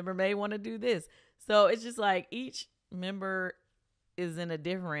this member may want to do this. So it's just like each member is in a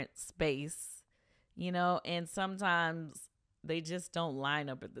different space, you know, and sometimes they just don't line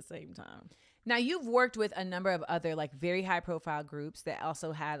up at the same time. Now, you've worked with a number of other like very high profile groups that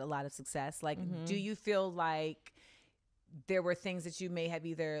also had a lot of success. Like, do you feel like there were things that you may have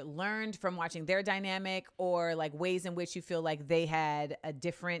either learned from watching their dynamic or like ways in which you feel like they had a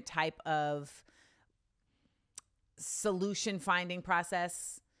different type of solution finding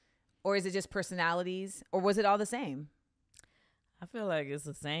process? Or is it just personalities? Or was it all the same? I feel like it's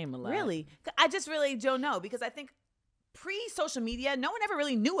the same a lot. Really? I just really don't know because I think pre-social media, no one ever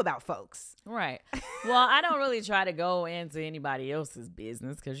really knew about folks. Right. Well, I don't really try to go into anybody else's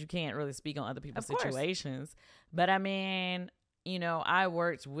business because you can't really speak on other people's situations. But I mean, you know, I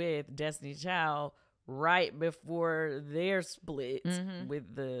worked with Destiny Child right before their split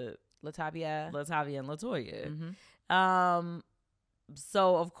with the Latavia and LaToya.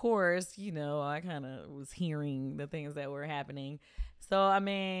 So of course, you know, I kind of was hearing the things that were happening. So I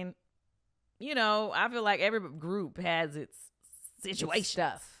mean, you know, I feel like every group has its situation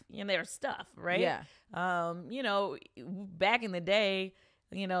Stuff. and their stuff, right? Yeah. You know, back in the day,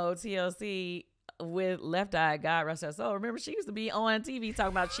 you know, TLC with Left Eye, God rest her soul. Remember, she used to be on TV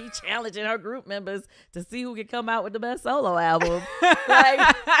talking about she challenging her group members to see who could come out with the best solo album.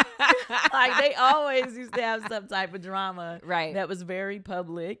 like they always used to have some type of drama, Right. That was very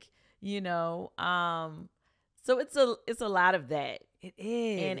public, you know. So it's a lot of that. It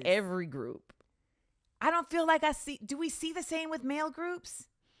is. In every group. I don't feel like do we see the same with male groups?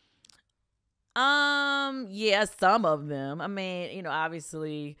 Yeah, some of them. I mean, you know,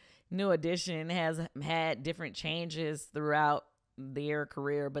 obviously New Edition has had different changes throughout their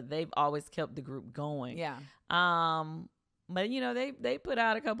career, but they've always kept the group going. Yeah. But you know, they put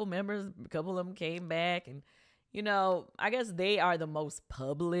out a couple members, a couple of them came back, and you know, I guess they are the most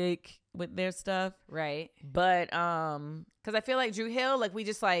public with their stuff. Right. But because I feel like Drew Hill, like we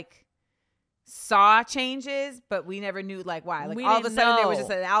just like saw changes, but we never knew like why. Like We all of a didn't sudden there was know.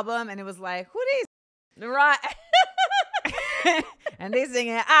 just an album and it was like, who these? right. And they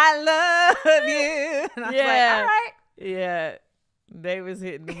singing I love you. And I was like, all right. Yeah. They was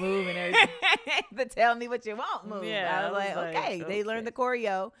hitting the move and everything. The tell me what you want move. Yeah, I was like, okay. They learned the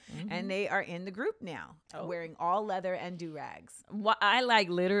choreo and Mhm. they are in the group now, wearing all leather and do-rags. I like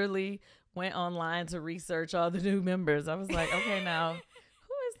literally went online to research all the new members. I was like, okay, now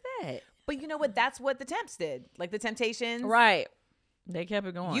who is that? But you know what? That's what the Temps did. Like the Temptations. Right. They kept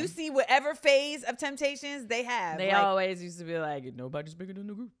it going. You see whatever phase of Temptations they have. They like, always used to be like, nobody's bigger than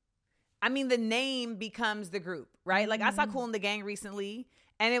the group. I mean, the name becomes the group, right? Like I saw Kool and the Gang recently,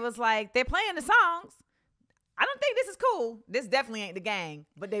 and it was like they're playing the songs. I don't think this is cool. This definitely ain't the gang,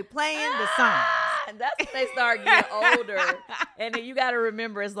 but they playing the songs. That's when they start getting older. And then you got to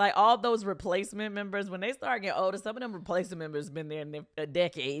remember, it's like all those replacement members, when they start getting older, some of them replacement members been there in a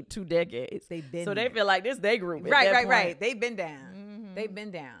decade, 2 decades. They've been so there. they feel like this they group. at Right, that right, point. right. They've been down. They've been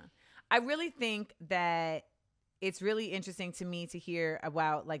down. I really think that it's really interesting to me to hear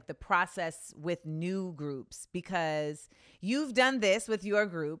about like the process with new groups, because you've done this with your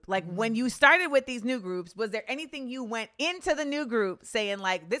group. Like when you started with these new groups, was there anything you went into the new group saying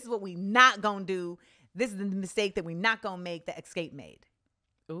like, this is what we not gonna do? This is the mistake that we not gonna make that Xscape made?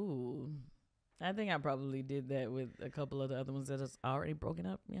 Ooh. I think I probably did that with a couple of the other ones that is already broken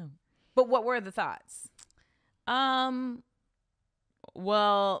up. Yeah. But what were the thoughts?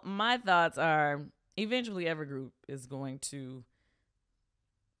 Well, my thoughts are eventually every group is going to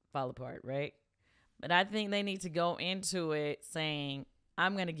fall apart, right? But I think they need to go into it saying,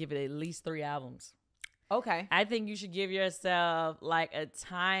 I'm going to give it at least 3 albums. Okay. I think you should give yourself like a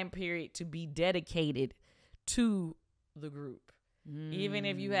time period to be dedicated to the group. Even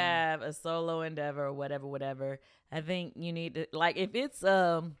if you have a solo endeavor or whatever, I think you need to, like, if it's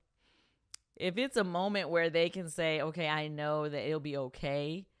a moment where they can say, okay, I know that it'll be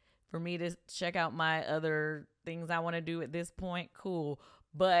okay for me to check out my other things I want to do at this point, cool.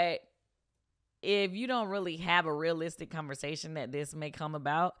 But if you don't really have a realistic conversation that this may come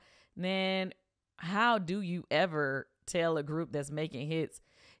about, then how do you ever tell a group that's making hits,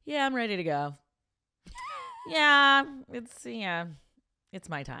 yeah, I'm ready to go. It's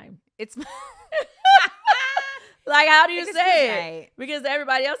my time. It's Like, how do you It's say it? right. Because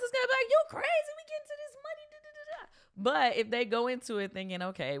everybody else is going to be like, you crazy, we get to this money. But if they go into it thinking,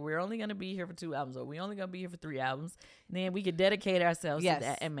 okay, we're only going to be here for 2 albums, or we're only going to be here for 3 albums, then we could dedicate ourselves to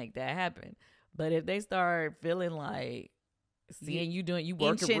that and make that happen. But if they start feeling like, seeing you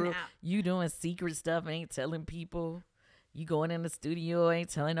doing secret stuff, ain't telling people, you going in the studio, ain't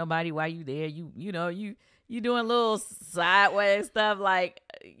telling nobody why you there, you doing little sideways stuff, like,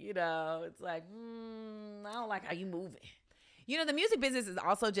 it's like, I don't like how you moving. The music business is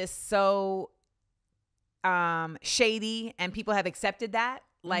also just so shady, and people have accepted that.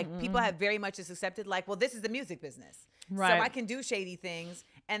 Like people have very much just accepted, like, well, this is the music business, right? So I can do shady things,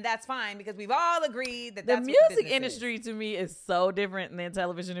 and that's fine because we've all agreed that the that's music what the industry is. To me is so different than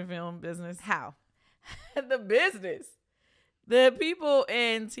television and film business. How? The business. The people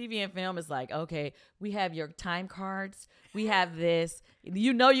in TV and film is like, okay, we have your time cards. We have this.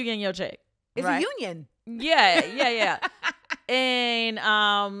 You're getting your check. It's right? a union. Yeah.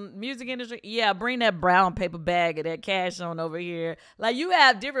 And music industry, bring that brown paper bag of that cash on over here. Like, you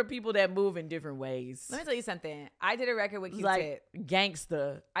have different people that move in different ways. Let me tell you something. I did a record with Q-Tip. Like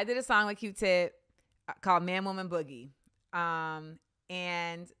gangsta. I did a song with Q-Tip called Man, Woman, Boogie.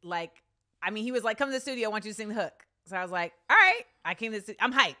 And like, I mean, he was like, come to the studio, I want you to sing the hook. So I was like, all right. I came to the studio.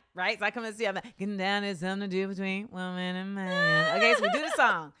 I'm hyped, right? So I come to the studio. I'm like, getting down is something to do between woman and man. Okay, so we do the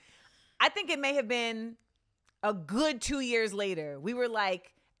song. I think it may have been a good 2 years later. We were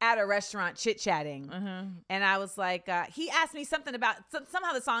like at a restaurant chit-chatting. And I was like, he asked me something about,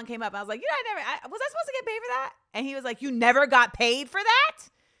 somehow the song came up. I was like, was I supposed to get paid for that? And he was like, you never got paid for that?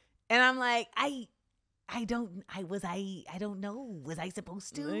 And I'm like, I don't know. Was I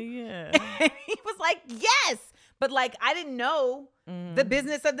supposed to? Yeah. And he was like, yes. But like, I didn't know the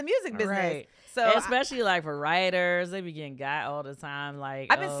business of the music business. Right. So especially like for writers, they be getting got all the time.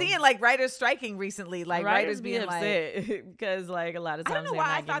 Like I've been seeing like writers striking recently, like writers being upset because like a lot of times I don't know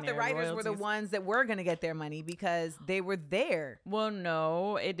why I thought the writers were the ones that were gonna get their money because they were there. Well,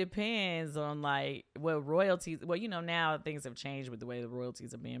 no, it depends on like royalties. Well, now things have changed with the way the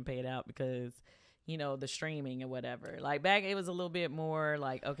royalties are being paid out because the streaming or whatever. Like back, it was a little bit more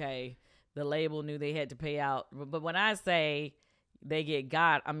like, okay, the label knew they had to pay out. But when I say they get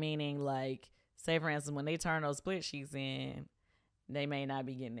got, I'm meaning like, say for instance, when they turn those split sheets in, they may not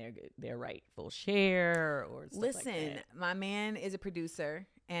be getting their rightful share or stuff like that. My man is a producer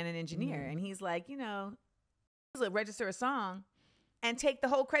and an engineer, and he's like, register a song and take the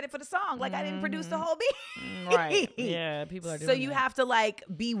whole credit for the song. Like I didn't produce the whole beat. Right. Yeah, people are doing so you have to like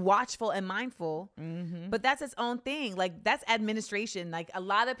be watchful and mindful. But that's its own thing. Like that's administration. Like a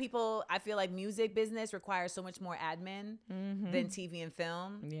lot of people, I feel like music business requires so much more admin than TV and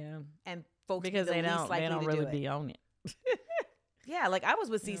film. Yeah. And folks because they don't really be on it. Yeah, like I was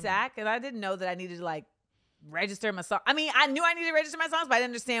with CSAC and I didn't know that I needed to like register my song. I mean, I knew I needed to register my songs, but I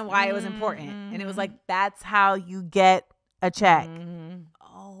didn't understand why it was important. And it was like, that's how you get a check.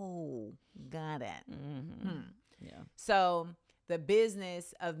 Oh, got it. Yeah. So the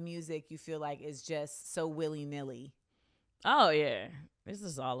business of music, you feel like, is just so willy-nilly. Oh, yeah. This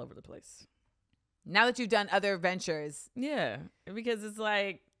is all over the place. Now that you've done other ventures. Yeah, because it's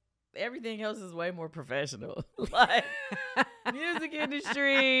like everything else is way more professional. Like music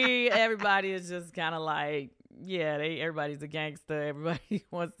industry, everybody is just kind of like, everybody's a gangster. Everybody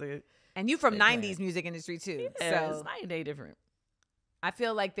wants to. And you from 90s music industry too. Yeah, so it's night and day different. I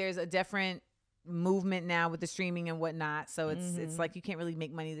feel like there's a different movement now with the streaming and whatnot. So it's like you can't really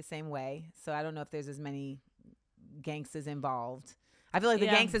make money the same way. So I don't know if there's as many gangsters involved. I feel like the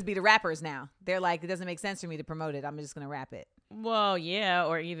gangsters be the rappers now. They're like, it doesn't make sense for me to promote it. I'm just going to rap it. Well, yeah,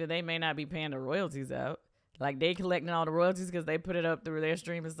 or either they may not be paying the royalties out. Like they collecting all the royalties because they put it up through their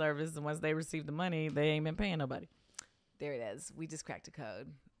streaming service. And once they receive the money, they ain't been paying nobody. There it is. We just cracked a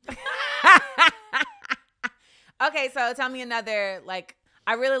code. Okay, so tell me another, like,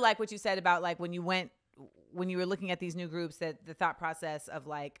 I really like what you said about like when you were looking at these new groups, that the thought process of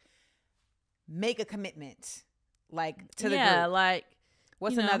like make a commitment like to the group. Yeah, like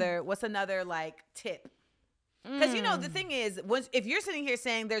what's another like tip? Because the thing is, if you're sitting here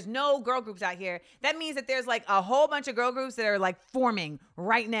saying there's no girl groups out here, that means that there's like a whole bunch of girl groups that are like forming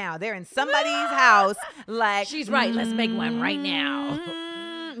right now. They're in somebody's house. Like she's right. Let's make one right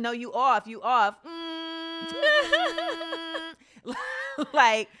now. No, you off.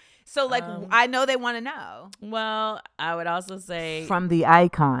 Like so, like I know they want to know. Well, I would also say from the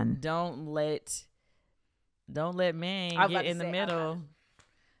icon, don't let men get in the middle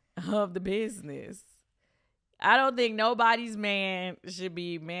of the business. I don't think nobody's man should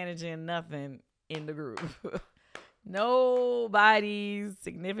be managing nothing in the group. Nobody's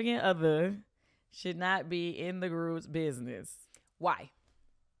significant other should not be in the group's business. Why?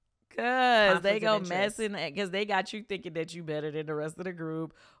 Because they go messing, because they got you thinking that you better than the rest of the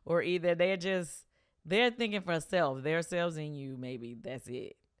group, or either they're thinking for self, their selves in you. Maybe that's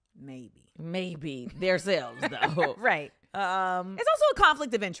it. Maybe their selves though. Right. It's also a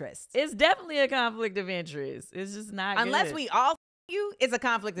conflict of interest. It's definitely a conflict of interest. It's just not unless good. we all you. It's a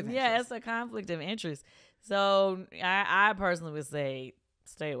conflict of interest. Yeah, it's a conflict of interest. So I personally would say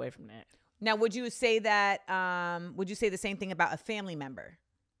stay away from that. Now, would you say that? Would you say the same thing about a family member?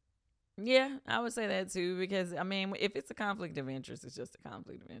 Yeah, I would say that too, because I mean, if it's a conflict of interest, it's just a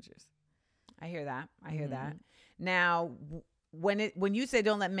conflict of interest. I hear that. Now, when you say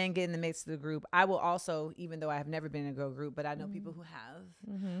don't let men get in the mix of the group, I will also, even though I have never been in a girl group, but I know people who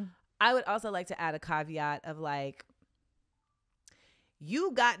have, I would also like to add a caveat of like,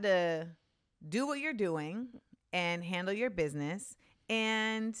 you got to do what you're doing and handle your business,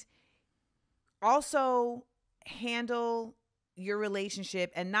 and also handle your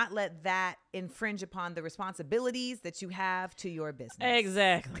relationship and not let that infringe upon the responsibilities that you have to your business.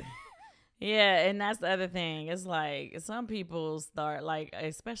 Exactly. Yeah, and that's the other thing. It's like some people start, like,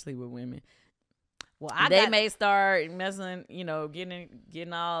 especially with women. Well, they may start messing,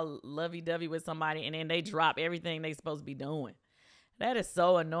 getting all lovey-dovey with somebody, and then they drop everything they supposed to be doing. That is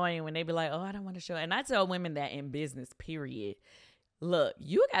so annoying when they be like, oh, I don't want to show. And I tell women that in business, period. Look,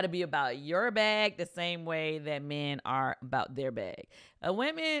 you got to be about your bag the same way that men are about their bag.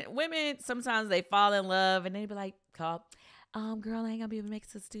 Women, sometimes they fall in love and they be like, girl, I ain't gonna be able to make it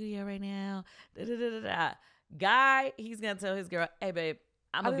to the studio right now. Guy, he's gonna tell his girl, hey babe,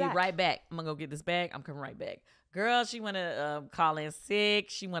 I'm gonna be right back. I'm gonna go get this bag. I'm coming right back. Girl, she wanna call in sick.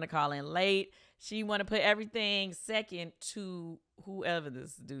 She wanna call in late. She wanna put everything second to whoever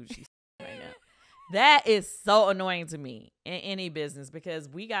this dude she's right now. That is so annoying to me in any business because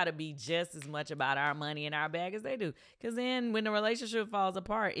we got to be just as much about our money in our bag as they do. Because then when the relationship falls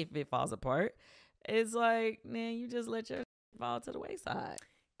apart, if it falls apart, it's like, man, you just let your fall to the wayside.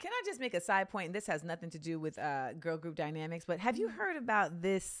 Can I just make a side point? This has nothing to do with girl group dynamics, but have you heard about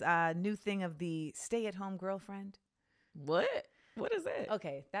this new thing of the stay-at-home girlfriend? What? What is that?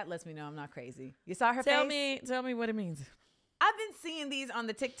 Okay, that lets me know I'm not crazy. You saw her Tell face? me what it means. I've been seeing these on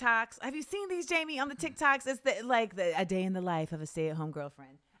the TikToks. Have you seen these, Jamie, on the TikToks? It's a day in the life of a stay-at-home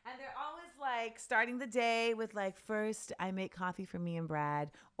girlfriend. And they're always like starting the day with like, first I make coffee for me and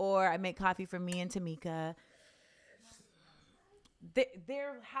Brad, or I make coffee for me and Tamika.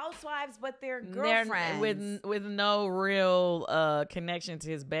 They're housewives, but they're girlfriends. With no real connection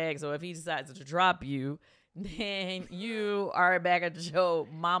to his bag. So if he decides to drop you, then you are back at your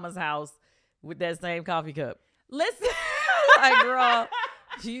mama's house with that same coffee cup. Listen. Like, girl,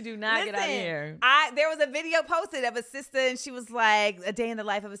 you do not get out of here. There was a video posted of a sister, and she was like, a day in the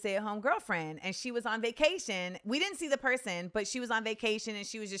life of a stay-at-home girlfriend, and she was on vacation. We didn't see the person, but she was on vacation, and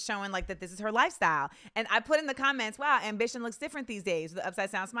she was just showing like that this is her lifestyle. And I put in the comments, wow, ambition looks different these days with the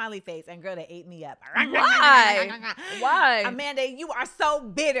upside down smiley face. And girl, they ate me up. Why? Amanda, you are so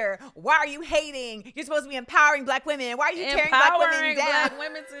bitter. Why are you hating? You're supposed to be empowering black women. Why are you tearing black women down? Black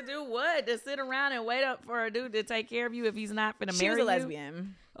women to do what? To sit around and wait up for a dude to take care of you if he's not finna marry you? She was a lesbian.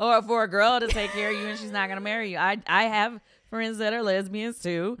 Or for a girl to take care of you and she's not going to marry you. I have friends that are lesbians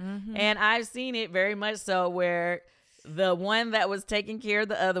too. Mm-hmm. And I've seen it very much so where the one that was taking care of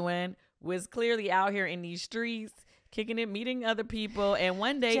the other one was clearly out here in these streets, kicking it, meeting other people. And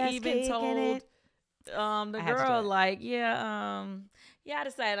one day just even told the girl like, I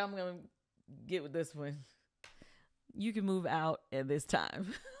decided I'm going to get with this one. You can move out at this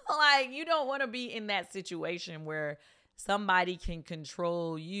time. Like, you don't want to be in that situation where somebody can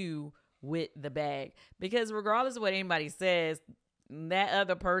control you with the bag, because regardless of what anybody says, that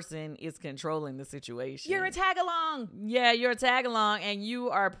other person is controlling the situation. You're a tag along. Yeah, you're a tag along, and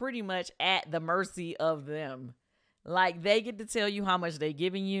you are pretty much at the mercy of them. Like, they get to tell you how much they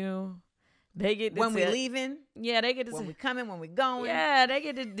giving you. They get to when we leaving. Yeah, they get to when we coming, when we going. Yeah, they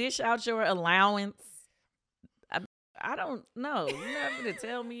get to dish out your allowance. I don't know. You're not going to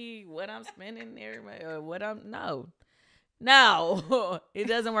tell me what I'm spending there or what No, it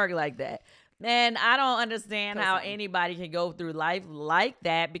doesn't work like that. And I don't understand how anybody can go through life like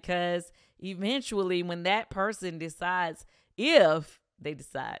that, because eventually when that person decides, if they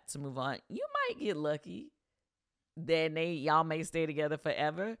decide to move on, you might get lucky. Then y'all may stay together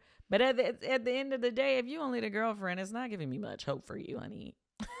forever. But at the end of the day, if you only the girlfriend, it's not giving me much hope for you, honey.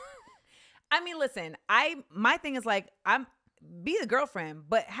 I mean, listen, my thing is like, be the girlfriend,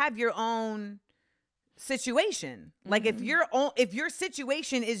 but have your own situation. Like, if your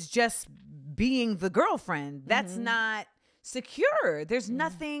situation is just being the girlfriend, that's not secure. There's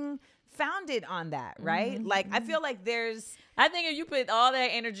nothing founded on that, right? Like, I feel like I think if you put all that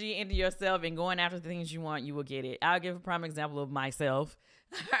energy into yourself and going after the things you want, you will get it. I'll give a prime example of myself.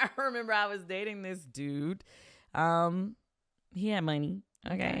 I remember I was dating this dude. He had money.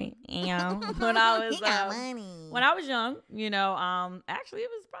 Okay. And when I was young, actually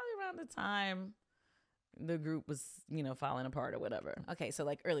it was probably around the time the group was, falling apart or whatever. Okay, so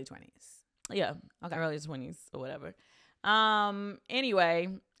like early 20s. Yeah. Okay. Early 20s or whatever. Anyway,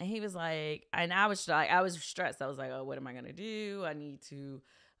 and he was like, and I was stressed. I was like, oh, what am I gonna do? I need to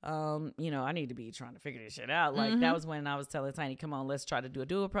I need to be trying to figure this shit out. Like, that was when I was telling Tiny, come on, let's try to do a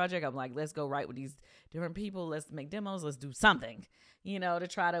duo project. I'm like, let's go write with these different people. Let's make demos. Let's do something, to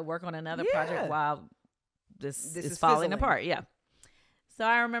try to work on another project while this is falling apart. Yeah. So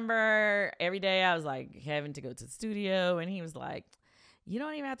I remember every day I was like having to go to the studio, and he was like, you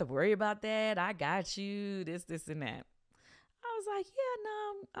don't even have to worry about that. I got you, this, and that. I was like, yeah,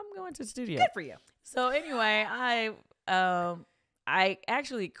 no, I'm going to the studio. Good for you. So anyway, I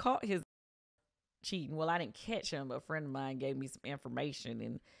actually caught his cheating. Well, I didn't catch him, but a friend of mine gave me some information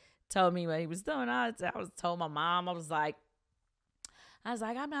and told me what he was doing. I told my mom, I was like,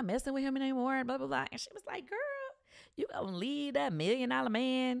 I'm not messing with him anymore, blah, blah, blah. And she was like, girl, you gonna leave that $1 million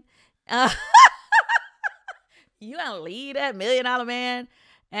man? You gonna leave that $1 million man?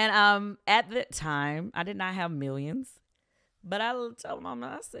 And at that time, I did not have millions, but I told my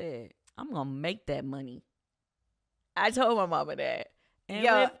mama, I said, I'm gonna make that money. I told my mama that.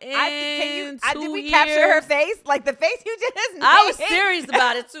 And did we capture her face? Like the face you just made? I was serious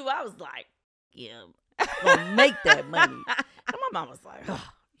about it too. I was like, yeah, I'm gonna make that money. And my mom was like, oh,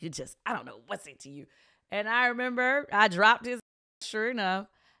 I don't know what's into you. And I remember I dropped his, sure enough.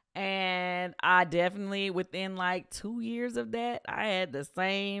 And I definitely, within like 2 years of that, I had the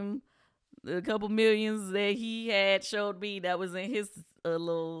same a couple millions that he had showed me that was in his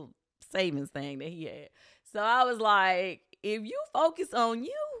little savings thing that he had. So I was like, if you focus on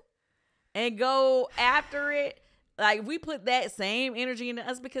you and go after it, like we put that same energy into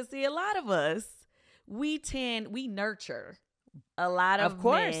us, because see, a lot of us, we nurture a lot of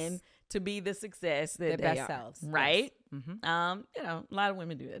men to be the success that their they best are, selves, right? Yes. Mm-hmm. A lot of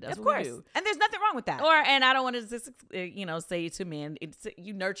women do that. That's of what course, we do. and there's nothing wrong with that. And I don't want to just say to men,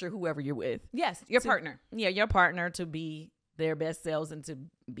 you nurture whoever you're with. Yes, your partner. Yeah, your partner to be their best selves and to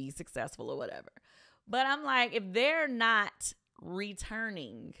be successful or whatever. But I'm like, if they're not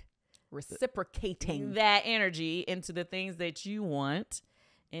reciprocating that energy into the things that you want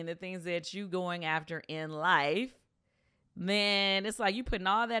and the things that you going after in life, then it's like you putting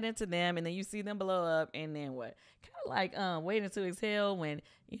all that into them, and then you see them blow up, and then what? Kind of like Waiting to Exhale when,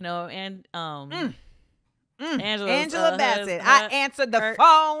 and Angela Bassett. I answered the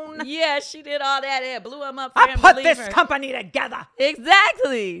phone. Yeah, she did all that. It blew him up. I put this company together.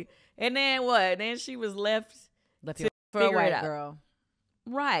 Exactly. And then what? Then she was left to for a figure it white out. girl.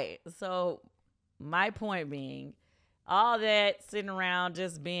 Right. So my point being, all that sitting around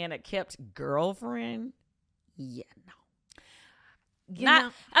just being a kept girlfriend, no.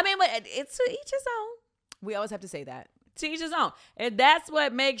 I mean, but it's to each his own. We always have to say that. To each his own. And that's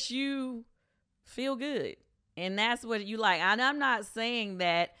what makes you feel good. And that's what you like. And I'm not saying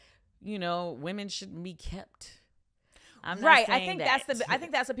that, women shouldn't be kept. I'm not right. saying I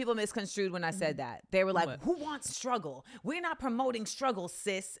think that's what people misconstrued when I said that. They were like, What? who wants struggle? We're not promoting struggle,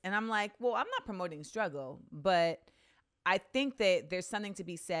 sis. And I'm like, well, I'm not promoting struggle, but I think that there's something to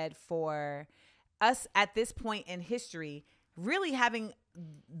be said for us at this point in history really having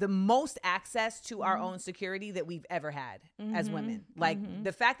the most access to our own security that we've ever had as women. Like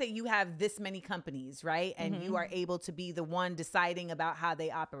the fact that you have this many companies, right? And you are able to be the one deciding about how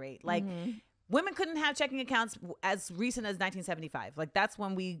they operate. Like women couldn't have checking accounts as recent as 1975. Like that's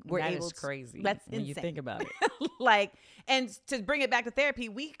when we were able to. That is crazy. That's when insane. you think about it. Like, and to bring it back to therapy,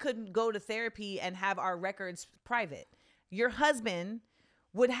 we couldn't go to therapy and have our records private. Your husband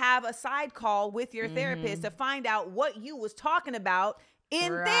would have a side call with your therapist to find out what you was talking about in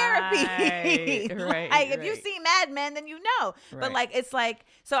therapy. Like if you see Mad Men, then you know. Right. But like, it's like,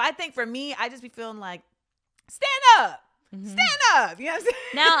 so I think for me, I just be feeling like, stand up. Stand up. You know what I'm saying?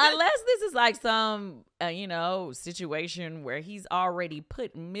 Now, unless this is like some, situation where he's already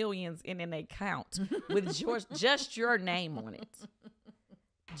put millions in an account with just your name on it.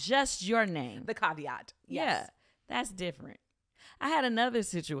 Just your name. The caveat. Yes. Yeah, that's different. I had another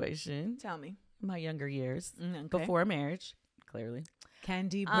situation. Tell me. My younger years, Okay. before marriage, clearly.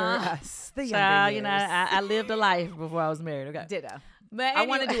 Candy Burruss. The younger Child, years. I lived a life before I was married. Okay. Ditto. But I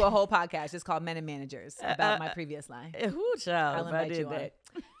want to do a whole podcast just called Men and Managers about my previous life. Who child? I'll I invite did you on. that.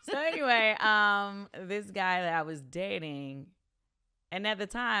 So anyway, this guy that I was dating, and at the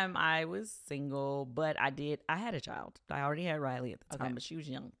time I was single, but I had a child. I already had Riley at the time, but she was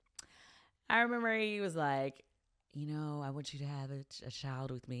young. I remember he was like, I want you to have a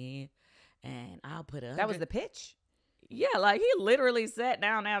child with me, and I'll put That was the pitch? Yeah, like he literally sat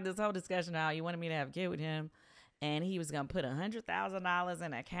down and had this whole discussion how he wanted me to have a kid with him. And he was going to put $100,000 in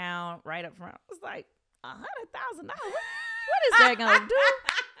an account right up front. I was like, $100,000? What is that going to do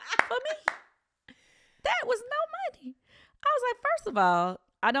for me? That was no money. I was like, first of all,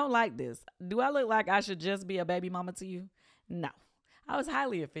 I don't like this. Do I look like I should just be a baby mama to you? No. I was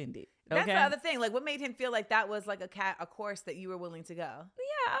highly offended. That's the other thing. Like, what made him feel like that was like a course that you were willing to go?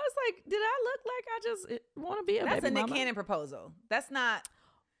 Yeah, I was like, did I look like I just want to be a baby mama? That's a Nick Cannon proposal. That's not...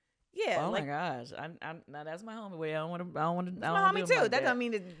 Yeah. Oh my gosh! Now that's my homie. Wait, I don't want to. It's my homie too. That don't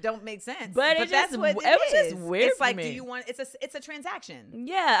mean it don't make sense. But that's what it was is. just weird. It's like, for me. do you want? It's a transaction.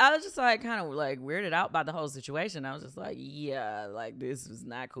 Yeah, I was just like kind of like weirded out by the whole situation. I was just like, yeah, like this was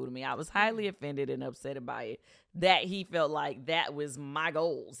not cool to me. I was highly offended and upset by it that he felt like that was my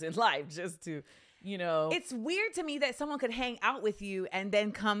goals in life, just to, It's weird to me that someone could hang out with you and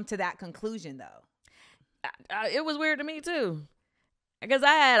then come to that conclusion, though. It was weird to me too. Because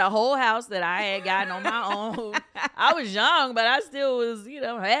I had a whole house that I had gotten on my own. I was young, but I still was,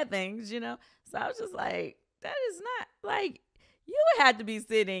 had things, So I was just like, that is not, like, you would have to be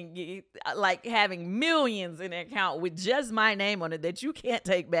sitting, like, having millions in an account with just my name on it that you can't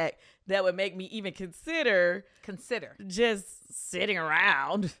take back. That would make me even consider just sitting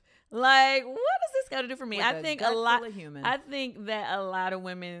around. Like, what does this got to do for me? With I think gut a lot. full of human. I think that a lot of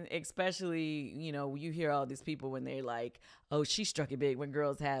women, especially, you hear all these people when they're like, "Oh, she struck it big," when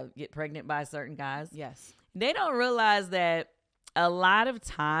girls get pregnant by certain guys. Yes, they don't realize that a lot of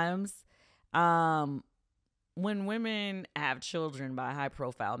times, when women have children by high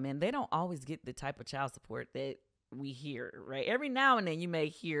profile men, they don't always get the type of child support that we hear, right? Every now and then you may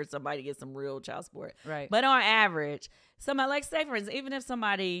hear somebody get some real child support. Right. But on average, somebody, like, say for instance, even if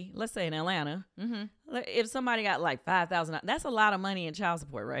somebody, let's say in Atlanta, if somebody got like $5,000, that's a lot of money in child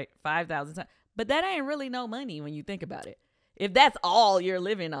support, right? $5,000. But that ain't really no money when you think about it. If that's all you're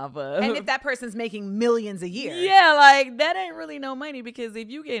living off of. And if that person's making millions a year. Yeah, like that ain't really no money, because if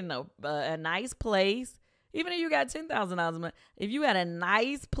you get in a nice place, even if you got $10,000 a month, if you had a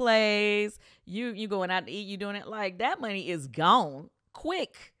nice place, you going out to eat, you doing it, like that money is gone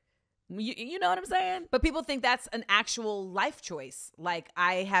quick. You know what I'm saying? But people think that's an actual life choice. Like,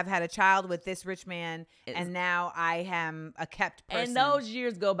 I have had a child with this rich man, and now I am a kept person. And those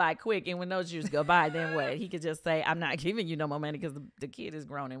years go by quick. And when those years go by, then what? He could just say, I'm not giving you no more money because the kid is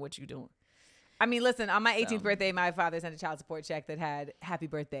grown, and what you doing? I mean, listen, on my 18th birthday, my father sent a child support check that had happy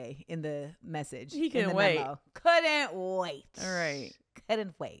birthday in the message. He couldn't wait. Couldn't wait. All right.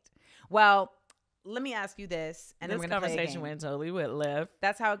 Couldn't wait. Well, let me ask you this. And this then we're going to play a conversation game. went totally left.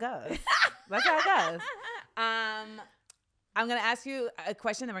 That's how it goes. That's how it goes. I'm going to ask you a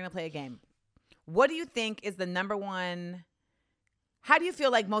question, and we're going to play a game. What do you think is the number one? How do you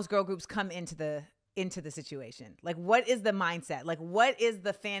feel like most girl groups come into the situation? Like, what is the mindset? Like, what is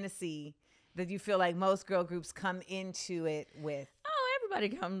the fantasy that you feel like most girl groups come into it with? Oh, everybody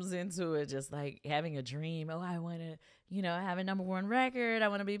comes into it just like having a dream. Oh, I want to, have a number one record. I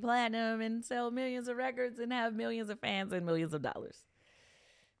want to be platinum and sell millions of records and have millions of fans and millions of dollars.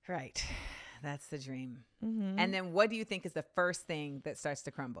 Right. That's the dream. Mm-hmm. And then what do you think is the first thing that starts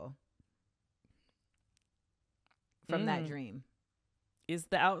to crumble from that dream? It's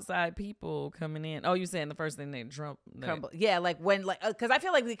the outside people coming in. Oh, you saying the first thing they crumble? Yeah, like when, like, because I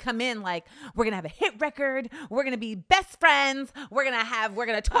feel like we come in like we're gonna have a hit record, we're gonna be best friends, we're gonna tour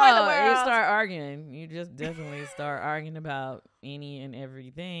the world. You start arguing. You just definitely start arguing about any and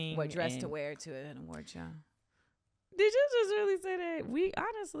everything. What dress to wear to an award show? Did you just really say that? We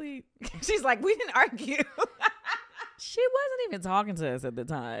honestly, she's like, we didn't argue. She wasn't even talking to us at the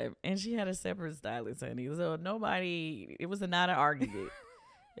time, and she had a separate stylist, honey. So it was not an argument.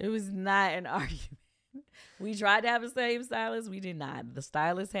 It was not an argument. We tried to have the same stylist. We did not. The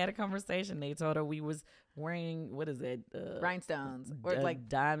stylist had a conversation. They told her we was wearing, what is it? Rhinestones. Or like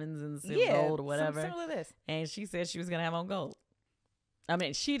diamonds and gold or whatever. Similar to this. And she said she was going to have on gold. I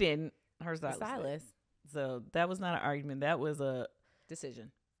mean, she didn't. Her stylist. So that was not an argument. That was a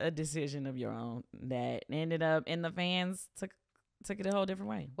decision of your own that ended up, and the fans took it a whole different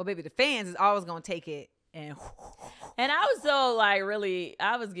way. Well, baby, the fans is always gonna take it, and I was so I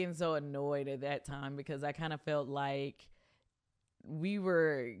was getting so annoyed at that time, because I kind of felt like we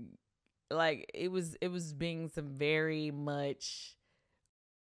were like it was being some very much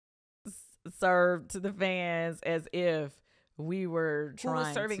served to the fans as if we were trying. Who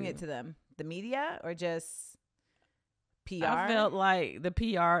was serving it to them? The media or just PR? I felt like the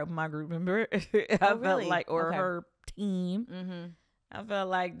PR of my group member. Felt like, or her team. Mm-hmm. I felt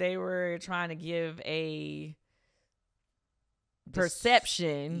like they were trying to give a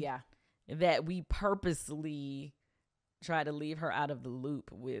perception that we purposely try to leave her out of the loop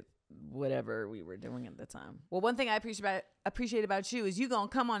with whatever we were doing at the time. Well, one thing I appreciate about you is you gonna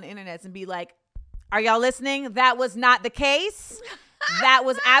come on the internet and be like, are y'all listening? That was not the case. That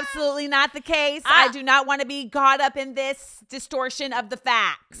was absolutely not the case. I do not want to be caught up in this distortion of the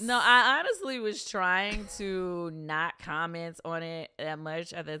facts. No, I honestly was trying to not comment on it that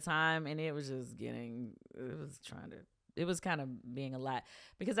much at the time, and it was just it was kind of being a lot,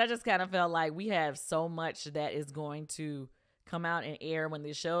 because I just kind of felt like we have so much that is going to come out and air when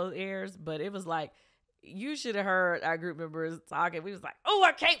the show airs, but it was like, you should have heard our group members talking. We was like, oh,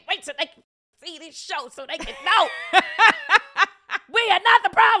 I can't wait till they can see this show so they can know. We are not the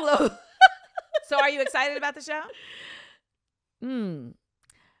problem. So are you excited about the show?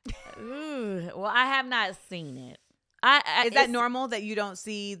 Well, I have not seen it. Is that normal that you don't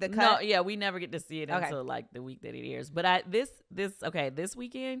see the cut? No, yeah, we never get to see it until like the week that it airs. But this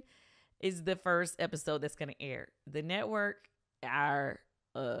weekend is the first episode that's going to air. The network,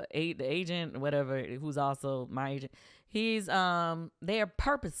 the agent, whatever, who's also my agent, they are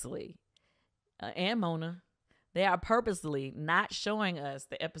purposely, and Mona, they are purposely not showing us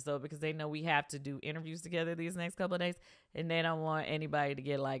the episode because they know we have to do interviews together these next couple of days, and they don't want anybody to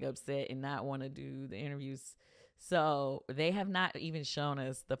get like upset and not want to do the interviews. So they have not even shown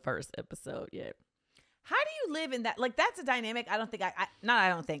us the first episode yet. How do you live in that? Like, that's a dynamic. I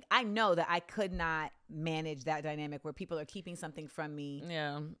know that I could not manage that dynamic where people are keeping something from me.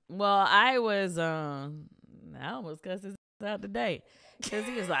 Yeah. Well, I almost cussed his throughout the day. Because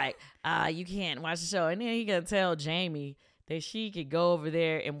he was like, you can't watch the show. And then he gonna tell Jamie that she could go over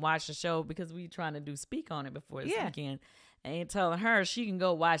there and watch the show because we trying to do speak on it before this weekend. And he telling her she can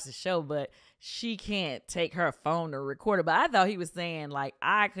go watch the show, but she can't take her phone to record it. But I thought he was saying, like,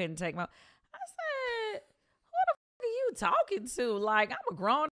 I couldn't take my... I said, who the fuck are you talking to? Like, I'm a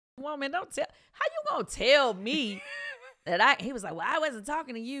grown woman. Don't tell... How you gonna tell me that He was like, well, I wasn't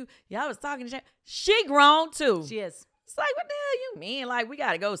talking to you. Y'all was talking to... She grown, too. She is. It's like, what the hell you mean? Like, we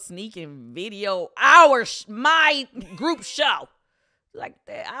got to go sneak and video my group show. Like,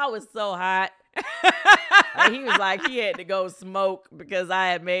 I was so hot. Like, he was like, he had to go smoke because I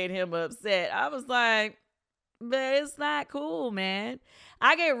had made him upset. I was like, but it's not cool, man.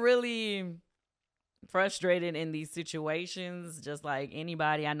 I get really frustrated in these situations, just like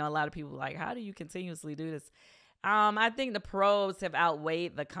anybody. I know a lot of people like, how do you continuously do this? I think the pros have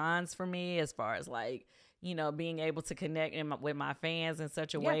outweighed the cons for me as far as like, you know, being able to connect with my fans in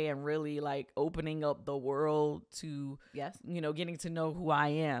such a way and really like opening up the world to, you know, getting to know who I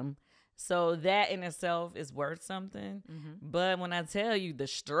am. So that in itself is worth something. Mm-hmm. But when I tell you the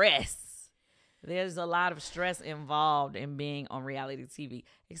stress, there's a lot of stress involved in being on reality TV,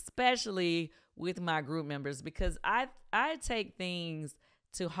 especially with my group members, because I take things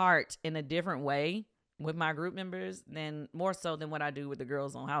to heart in a different way with my group members than more so than what I do with the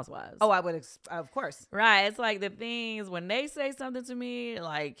girls on Housewives. Oh, I would, of course. Right. It's like the things when they say something to me,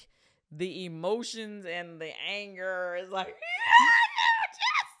 like the emotions and the anger is like,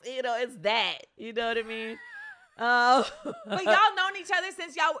 yes, you know, it's that, you know what I mean? But y'all known each other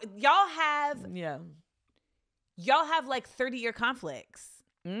since y'all have like 30-year conflicts.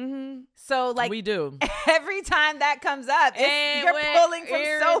 Mm-hmm. So like we do. Every time that comes up, you're pulling from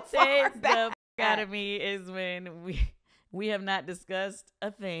so far back. Out of me is when we have not discussed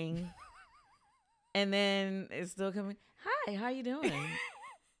a thing, and then it's still coming. Hi, how you doing?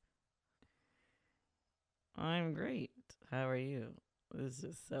 I'm great. How are you? This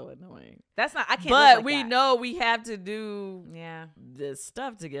is so annoying. That's not. I can't. But like we that. know we have to do this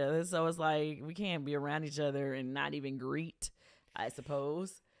stuff together, so it's like we can't be around each other and not even greet. I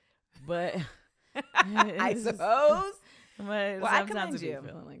suppose, but I suppose. But I commend you.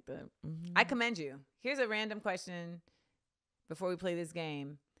 Feeling like that. Mm-hmm. I commend you. Here's a random question before we play this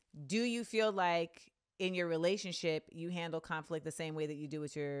game. Do you feel like in your relationship you handle conflict the same way that you do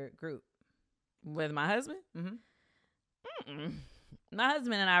with your group? With my husband? Mm-hmm. My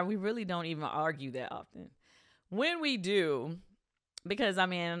husband and I, we really don't even argue that often. When we do, because I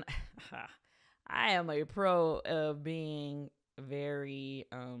mean, I am a pro of being very,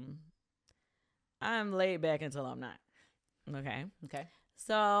 I'm laid back until I'm not. Okay.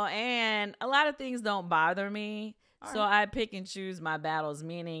 So, and a lot of things don't bother me. All so right. I pick and choose my battles,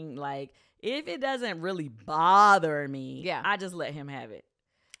 meaning like if it doesn't really bother me, I just let him have it.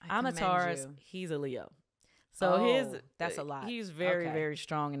 I'm a Taurus. He's a Leo. So that's a lot. He's very, very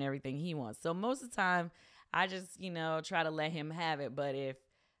strong in everything he wants. So most of the time I just, you know, try to let him have it. But if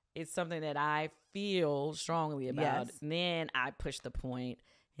it's something that I feel strongly about, then I push the point.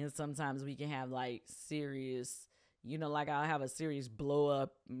 And sometimes we can have like serious, you know, like I'll have a serious blow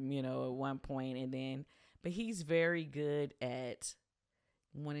up, you know, at one point, and then, but he's very good at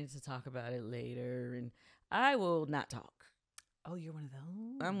wanting to talk about it later, and I will not talk. Oh, you're one of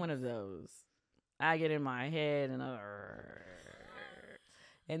those? I'm one of those. I get in my head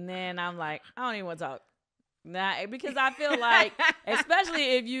and then I'm like, I don't even want to talk. Nah, because I feel like,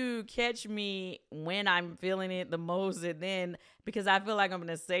 especially if you catch me when I'm feeling it the most, and then because I feel like I'm going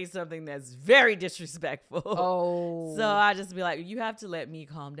to say something that's very disrespectful. Oh. So I just be like, you have to let me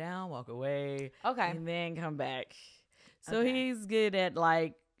calm down, walk away. Okay. And then come back. So he's good at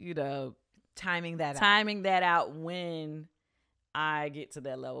like, you know, timing that out when I get to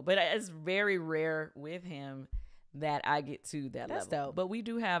that level. But it's very rare with him that I get to that level. That's dope. But we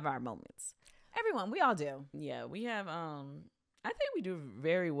do have our moments. Everyone, we all do. Yeah, we have. I think we do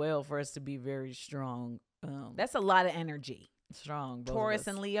very well for us to be very strong. That's a lot of energy. Strong. Taurus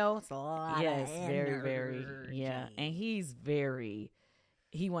and Leo. It's a lot. Yes, of very, energy. very. Yeah, and he's very.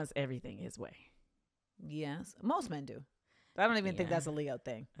 He wants everything his way. Yes, most men do. I don't even think that's a Leo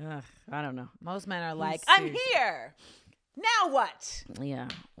thing. I don't know. Most men are like, I'm here. Now what? Yeah.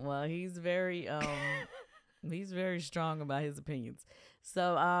 Well, he's very. He's very strong about his opinions.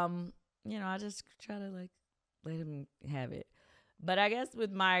 So, you know, I just try to like let him have it. But I guess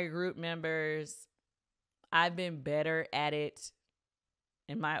with my group members, I've been better at it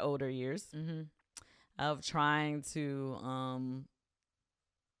in my older years of trying to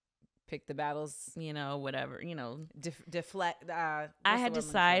pick the battles, you know, whatever, you know, deflect. I had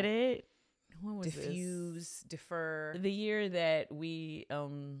decided When was diffuse, defer. The year that we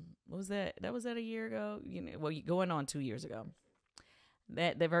what was that? That was that a year ago? You know, well, going on 2 years ago.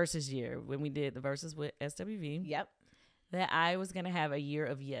 That the Versus year when we did the Versus with SWV. Yep. That I was gonna have a year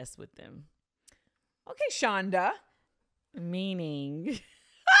of yes with them. Okay, Shonda. Meaning,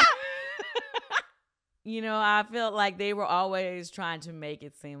 you know, I felt like they were always trying to make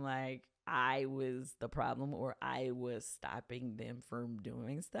it seem like I was the problem or I was stopping them from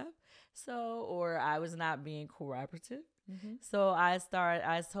doing stuff. So, or I was not being cooperative. Mm-hmm. So I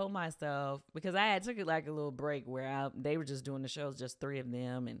told myself, because I had took it like a little break where they were just doing the shows, just 3 of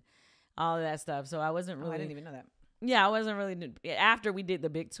them and all of that stuff. So I wasn't really. I didn't even know that. Yeah, I wasn't really. After we did the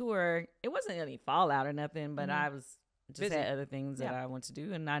big tour, it wasn't any fallout or nothing, but I was just busy. Had other things that I wanted to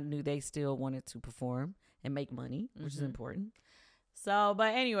do. And I knew they still wanted to perform and make money, which is important. So,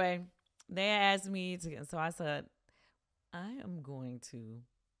 but anyway, they asked me to, so I said, I am going to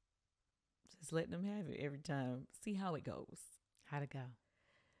just let them have it every time. See how it goes. How'd it go?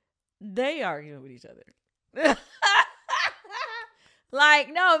 They arguing with each other.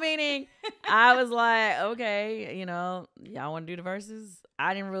 Like, no, meaning I was like, okay, you know, y'all want to do the verses?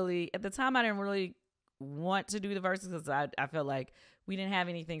 At the time, I didn't really want to do the verses because I felt like we didn't have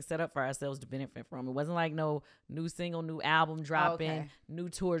anything set up for ourselves to benefit from. It wasn't like no new single, new album dropping, new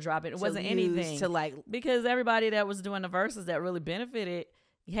tour dropping. It wasn't anything to like, because everybody that was doing the verses that really benefited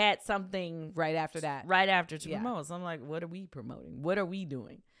had something right after that, to promote. So I'm like, what are we promoting? What are we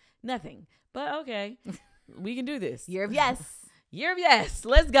doing? Nothing. But okay, we can do this. Year of yes. Year of yes.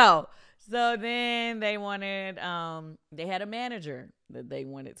 Let's go. So then they wanted, they had a manager that they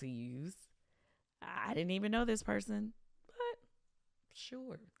wanted to use. I didn't even know this person, but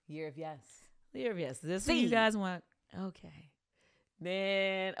sure. Year of yes. Year of yes. This is what you guys want. Okay.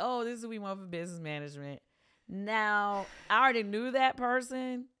 Then, this is what we want for business management. Now, I already knew that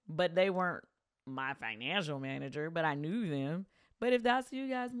person, but they weren't my financial manager, but I knew them. But if that's what you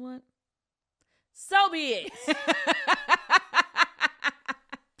guys want, so be it.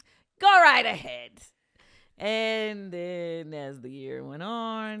 Go right ahead. And then as the year went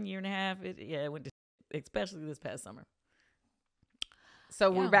on, year and a half, it went to, especially this past summer. So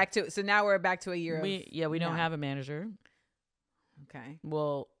now we're back to a year we don't have a manager. Okay.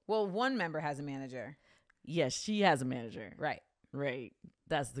 Well, one member has a manager. Yes, she has a manager. Right.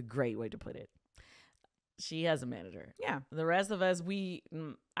 That's the great way to put it. She has a manager. Yeah. The rest of us,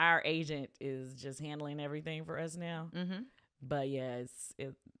 our agent is just handling everything for us now. Mm-hmm. But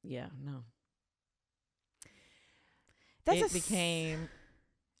yeah, no. Became,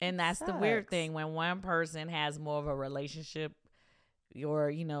 and that's the weird thing when one person has more of a relationship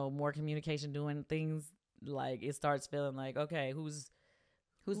or, you know, more communication doing things, like it starts feeling like, okay, who's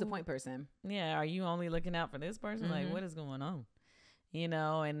the point person? Yeah. Are you only looking out for this person? Mm-hmm. Like, what is going on? You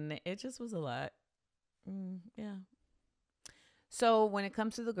know, and it just was a lot. Yeah. So when it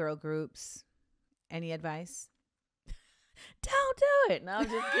comes to the girl groups, any advice? Don't do it. No, I'm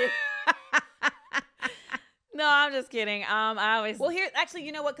just kidding. No, I'm just kidding. I always. Well, actually,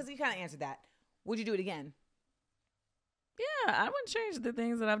 you know what? Because you kind of answered that. Would you do it again? Yeah, I wouldn't change the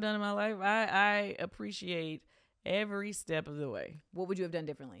things that I've done in my life. I appreciate every step of the way. What would you have done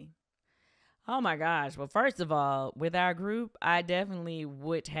differently? Oh my gosh. Well, first of all, with our group, I definitely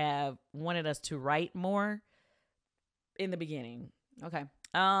would have wanted us to write more in the beginning. Okay.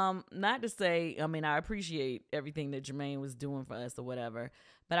 Not to say, I mean, I appreciate everything that Jermaine was doing for us or whatever,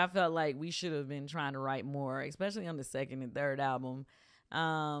 but I felt like we should have been trying to write more, especially on the second and third album.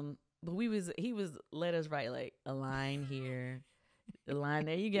 But he was let us write like a line here, a line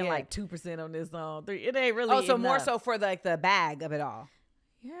there. You get like 2% on this song. 3. It ain't really. Oh, so enough. more so for like the bag of it all.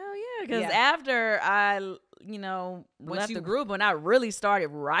 Hell yeah, because after I, left the group, when I really started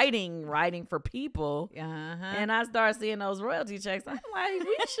writing for people, and I started seeing those royalty checks, I'm like,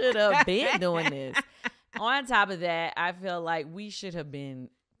 we should have been doing this. On top of that, I feel like we should have been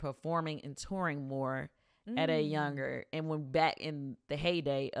performing and touring more at a younger, and when back in the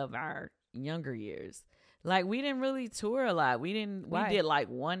heyday of our younger years. Like, we didn't really tour a lot. We did like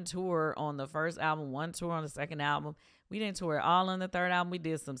one tour on the first album, one tour on the second album. We didn't tour all on the third album. We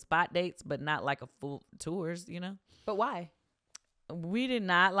did some spot dates, but not like a full tours, you know? But why? We did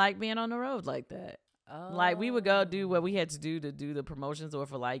not like being on the road like that. Oh. Like, we would go do what we had to do the promotions, or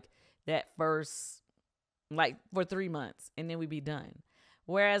for like that first, like for 3 months, and then we'd be done.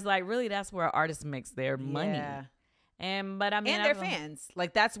 Whereas, like, really, that's where artists makes their money. Yeah. But I mean, and their fans.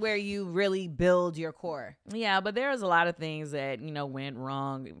 Like, that's where you really build your core. Yeah, but there was a lot of things that, went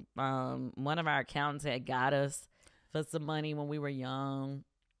wrong. One of our accountants had got us for some money when we were young.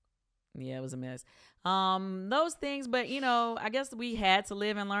 Yeah, it was a mess. Those things. But, you know, I guess we had to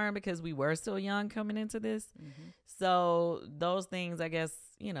live and learn because we were still young coming into this. Mm-hmm. So those things, I guess,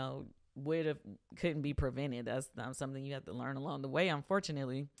 you know, couldn't be prevented. That's something you have to learn along the way,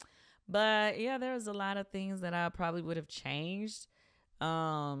 unfortunately. But yeah, there's a lot of things that I probably would have changed.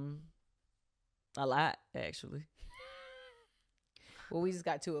 A lot, actually. Well, we just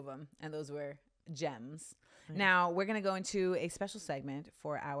got 2 of them, and those were gems. Right. Now, we're going to go into a special segment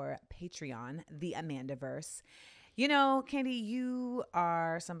for our Patreon, the Amandaverse. You know, Kandi, you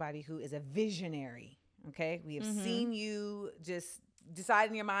are somebody who is a visionary, okay? We have seen you just decide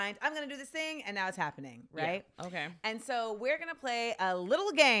in your mind, I'm going to do this thing, and now it's happening, right? Yeah. Okay. And so we're going to play a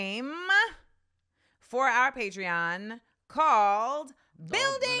little game for our Patreon called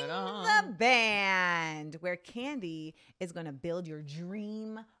Building the Band, where Kandi is going to build your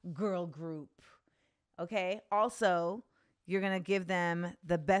dream girl group. Okay. Also, you're going to give them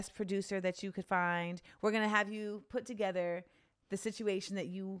the best producer that you could find. We're going to have you put together the situation that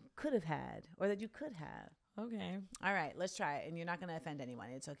you could have had or that you could have. Okay. All right. Let's try it. And you're not going to offend anyone.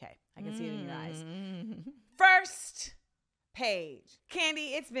 It's okay. I can see it in your eyes. First page.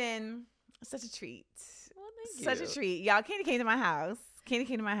 Kandi, it's been such a treat. Well, thank you. Such a treat. Y'all, Kandi came to my house.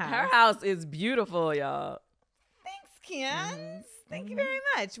 Her house is beautiful, y'all. Thanks, Kim. Thank you very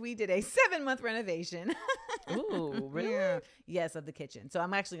much. We did a 7-month renovation. Ooh, really? Yeah. Yes, of the kitchen. So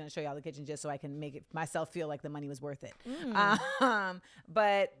I'm actually going to show y'all the kitchen just so I can make it myself feel like the money was worth it.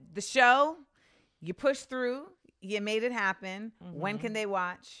 But the show, you pushed through. You made it happen. When can they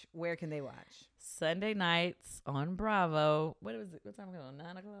watch? Where can they watch? Sunday nights on Bravo. What is it? What time is it on?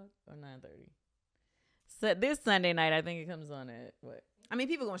 9 o'clock or 9:30? So this Sunday night, I think it comes on at what? I mean,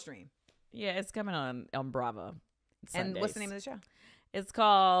 people going to stream. Yeah, it's coming on Bravo. Sundays. And what's the name of the show? It's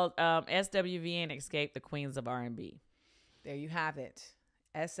called SWV and Xscape, the Queens of R&B. There you have it.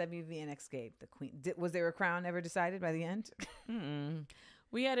 SWV and Xscape, the queen. Was there a crown ever decided by the end?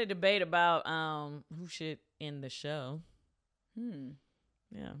 We had a debate about who should end the show.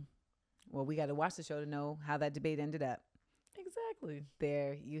 Yeah. Well, we got to watch the show to know how that debate ended up. Exactly.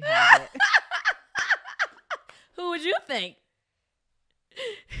 There you have it. Who would you think?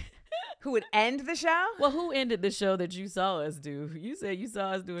 Who would end the show? Well, who ended the show that you saw us do? You said you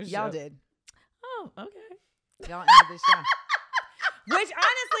saw us do a show. Y'all did. Oh, okay. Y'all ended the show. Which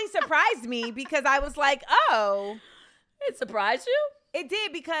honestly surprised me because I was like, oh. It surprised you? It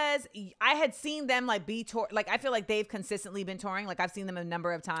did because I had seen them like be tour. Like I feel like they've consistently been touring. Like I've seen them a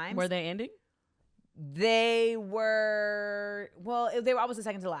number of times. Were they ending? They were, well, they were always the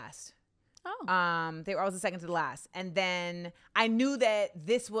second to last. Oh. They were always the second to the last. And then I knew that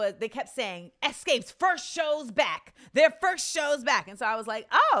they kept saying, Xscape's first show's back. Their first show's back. And so I was like,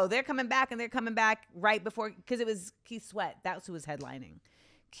 oh, they're coming back, and they're coming back right before, because it was Keith Sweat. That's who was headlining.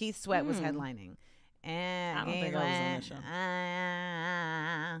 Keith Sweat was headlining. And I don't think I was on that show.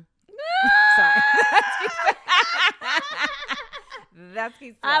 Sorry. That's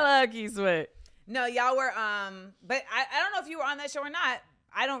Keith Sweat. I love Keith Sweat. No, y'all were, but I don't know if you were on that show or not.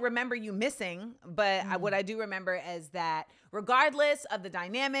 I don't remember you missing, but what I do remember is that regardless of the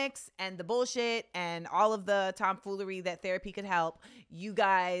dynamics and the bullshit and all of the tomfoolery that therapy could help, you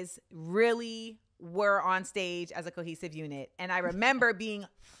guys really were on stage as a cohesive unit. And I remember being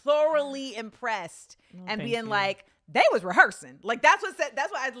thoroughly impressed and being like, they was rehearsing. Like that's what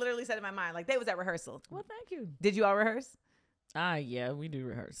I literally said in my mind. Like they was at rehearsal. Well, thank you. Did you all rehearse? Yeah, we do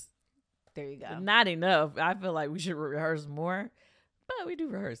rehearse. There you go. But not enough. I feel like we should rehearse more. But we do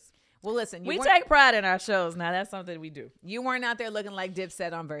rehearse. Well, listen. We take pride in our shows. Now, that's something we do. You weren't out there looking like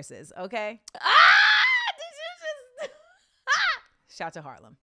Dipset on Versus, okay? Did you just... Shout to Harlem.